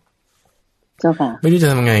ปหมดไม่รู้จะ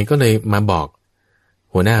ทำไงก็เลยมาบอก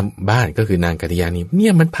หัวหน้าบ้านก็คือนางกัตยานีเนี่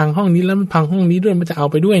ยมันพังห้องนี้แล้วมันพังห้องนี้ด้วยมันจะเอา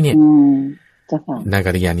ไปด้วยเนี่ยนาง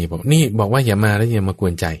กัตยานีบอกนี่บอกว่าอย่ามาแล้วอย่ามากว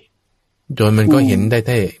นใจโจรมันก็เห็นได้แ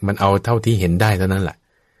ต่มันเอาเท่าที่เห็นได้เท่านั้นแหละ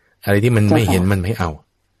อะไรที่มันไม่เห็นมันไม่เอา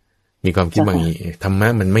มีความคิดบางอย่างธรรมะ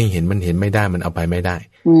มันไม่เห็นมันเห็นไม่ได้มันเอาไปไม่ได้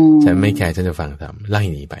ฉันไม่แคร์ฉันจะฟังธรรมไล่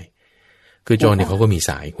หนีไปคือโจรเนี่ยเขาก็มีส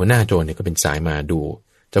ายหัวหน้าโจรเนี่ยก็เป็นสายมาดู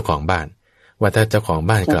เจ้าของบ้านว่าถ้าเจ้าของ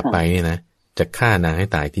บ้านกลับไปเนี่ยนะจะฆ่านางให้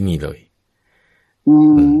ตายที่นี่เลย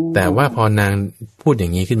แต่ว่าพอนางพูดอย่า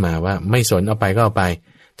งนี้ขึ้นมาว่าไม่สนเอาไปก็เอาไป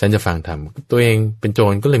ฉันจะฟังธรรมตัวเองเป็นโจ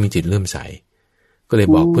รก็เลยมีจิตเลื่อมใสก็เลย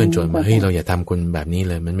บอกเพื่อนโจรว่าเฮ้ยเราอย่าทำคนแบบนี้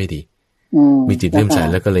เลยมันไม่ดีมีจิตเลื่อมใส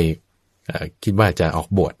แล้วก็เลยคิดว่าจะออก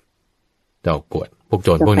บวชพวกโจ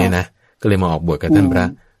รพวกนี้นะก็เลยมาออกบวชกับท่านพระ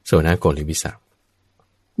โสนโกลิวิสัก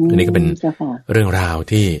อันนี้ก็เป็นเรื่องราว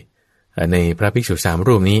ที่ในพระภิกษุ3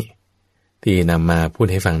รูปนี้ที่นำมาพูด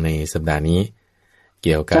ให้ฟังในสัปดาห์นี้เ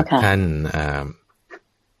กี่ยวกับท่าน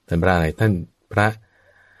พระอะไรท่านพระ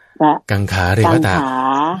กังขาเรว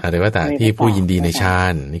ตะที่ผู้ยินดีในฌา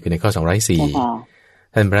นนี่คือในข้อ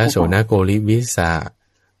204ท่านพระโสนโกลิวิสัก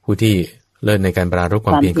ผู้ที่เลิศในการปรารภค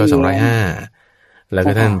วามเพียรข้อ205แล้ว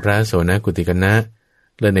ก็ท่านพระโสนกุติกนะ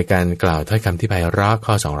เลิศในการกล่าวถ้อยคำที่ไพเราะ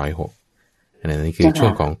ข้อ206อันนี้คือช่ว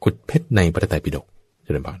งของขุดเพชรในพระไตรปิฎกเจ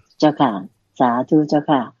ริญพรเจ้าค่ะสาธุเจ้า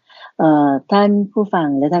ค่ะท่านผู้ฟัง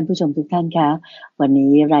และท่านผู้ชมทุกท่านคะวัน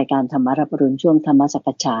นี้รายการธรรมรับอรุณช่วงธรรมสัก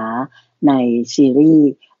ฉาในซีรี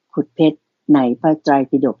ส์ขุดเพชรในพระไตร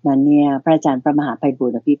ปิฎกนั้นเนี่ยพระอาจารย์พระมหาไพบู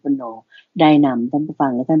ลย์อภิปุโนได้นำท่านผู้ฟั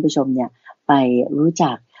งและท่านผู้ชมเนี่ยไปรู้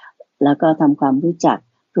จักแล้วก็ทำความรู้จัก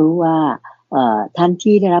รู้ว่าท่าน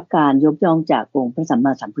ที่ได้รับการยกย่องจากองค์พระสัมม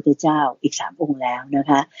าสัมพุทธเจ้าอีก3องค์แล้วนะ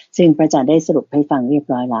คะซึ่งพระอาจารย์ได้สรุปให้ฟังเรียบ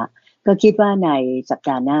ร้อยแล้วก็คิดว่าในสัป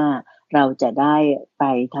ดาห์หน้าเราจะได้ไป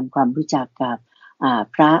ทำความรู้จักกับ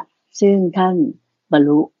พระซึ่งท่านบรร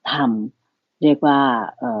ลุธรรมเรียกว่า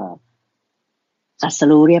ตรัส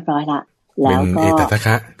รู้เรียบร้อยละแล้วก็เป็นเอตทัคค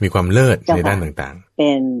ะมีความเลิศในด้านต่างๆเ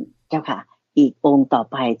ป็นเจ้าค่ะอีกองค์ต่อ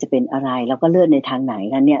ไปจะเป็นอะไรแล้วก็เลิศในทางไหน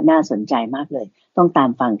นั้นเนี่ยน่าสนใจมากเลยต้องตาม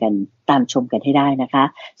ฟังกันตามชมกันให้ได้นะคะ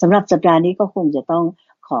สำหรับสัปดาห์นี้ก็คงจะต้อง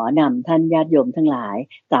ขอนำท่านญาติโยมทั้งหลาย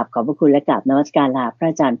กราบขอบพระคุณและกราบนมัสการลาพระ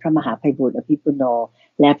อาจารย์พระมหาไพบูลย์อภิปุโน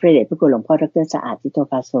และพระเดชพระคุณหลวงพ่อดร.สะอาดทิโต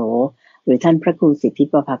ภาโสหรือท่านพระครูสิทธิ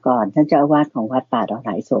ประภากรท่านเจ้าอาวาสของวัดป่าดอกไห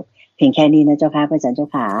ลโศกเพียงแค่นี้นะเจ้าค่ะพระอาจารย์เจ้า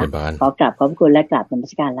ค่ะขอกราบขอบพระคุณและกราบนมั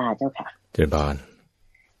สการลาเจ้าค่ะเจริญพร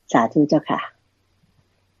สาธุเจ้าค่ะ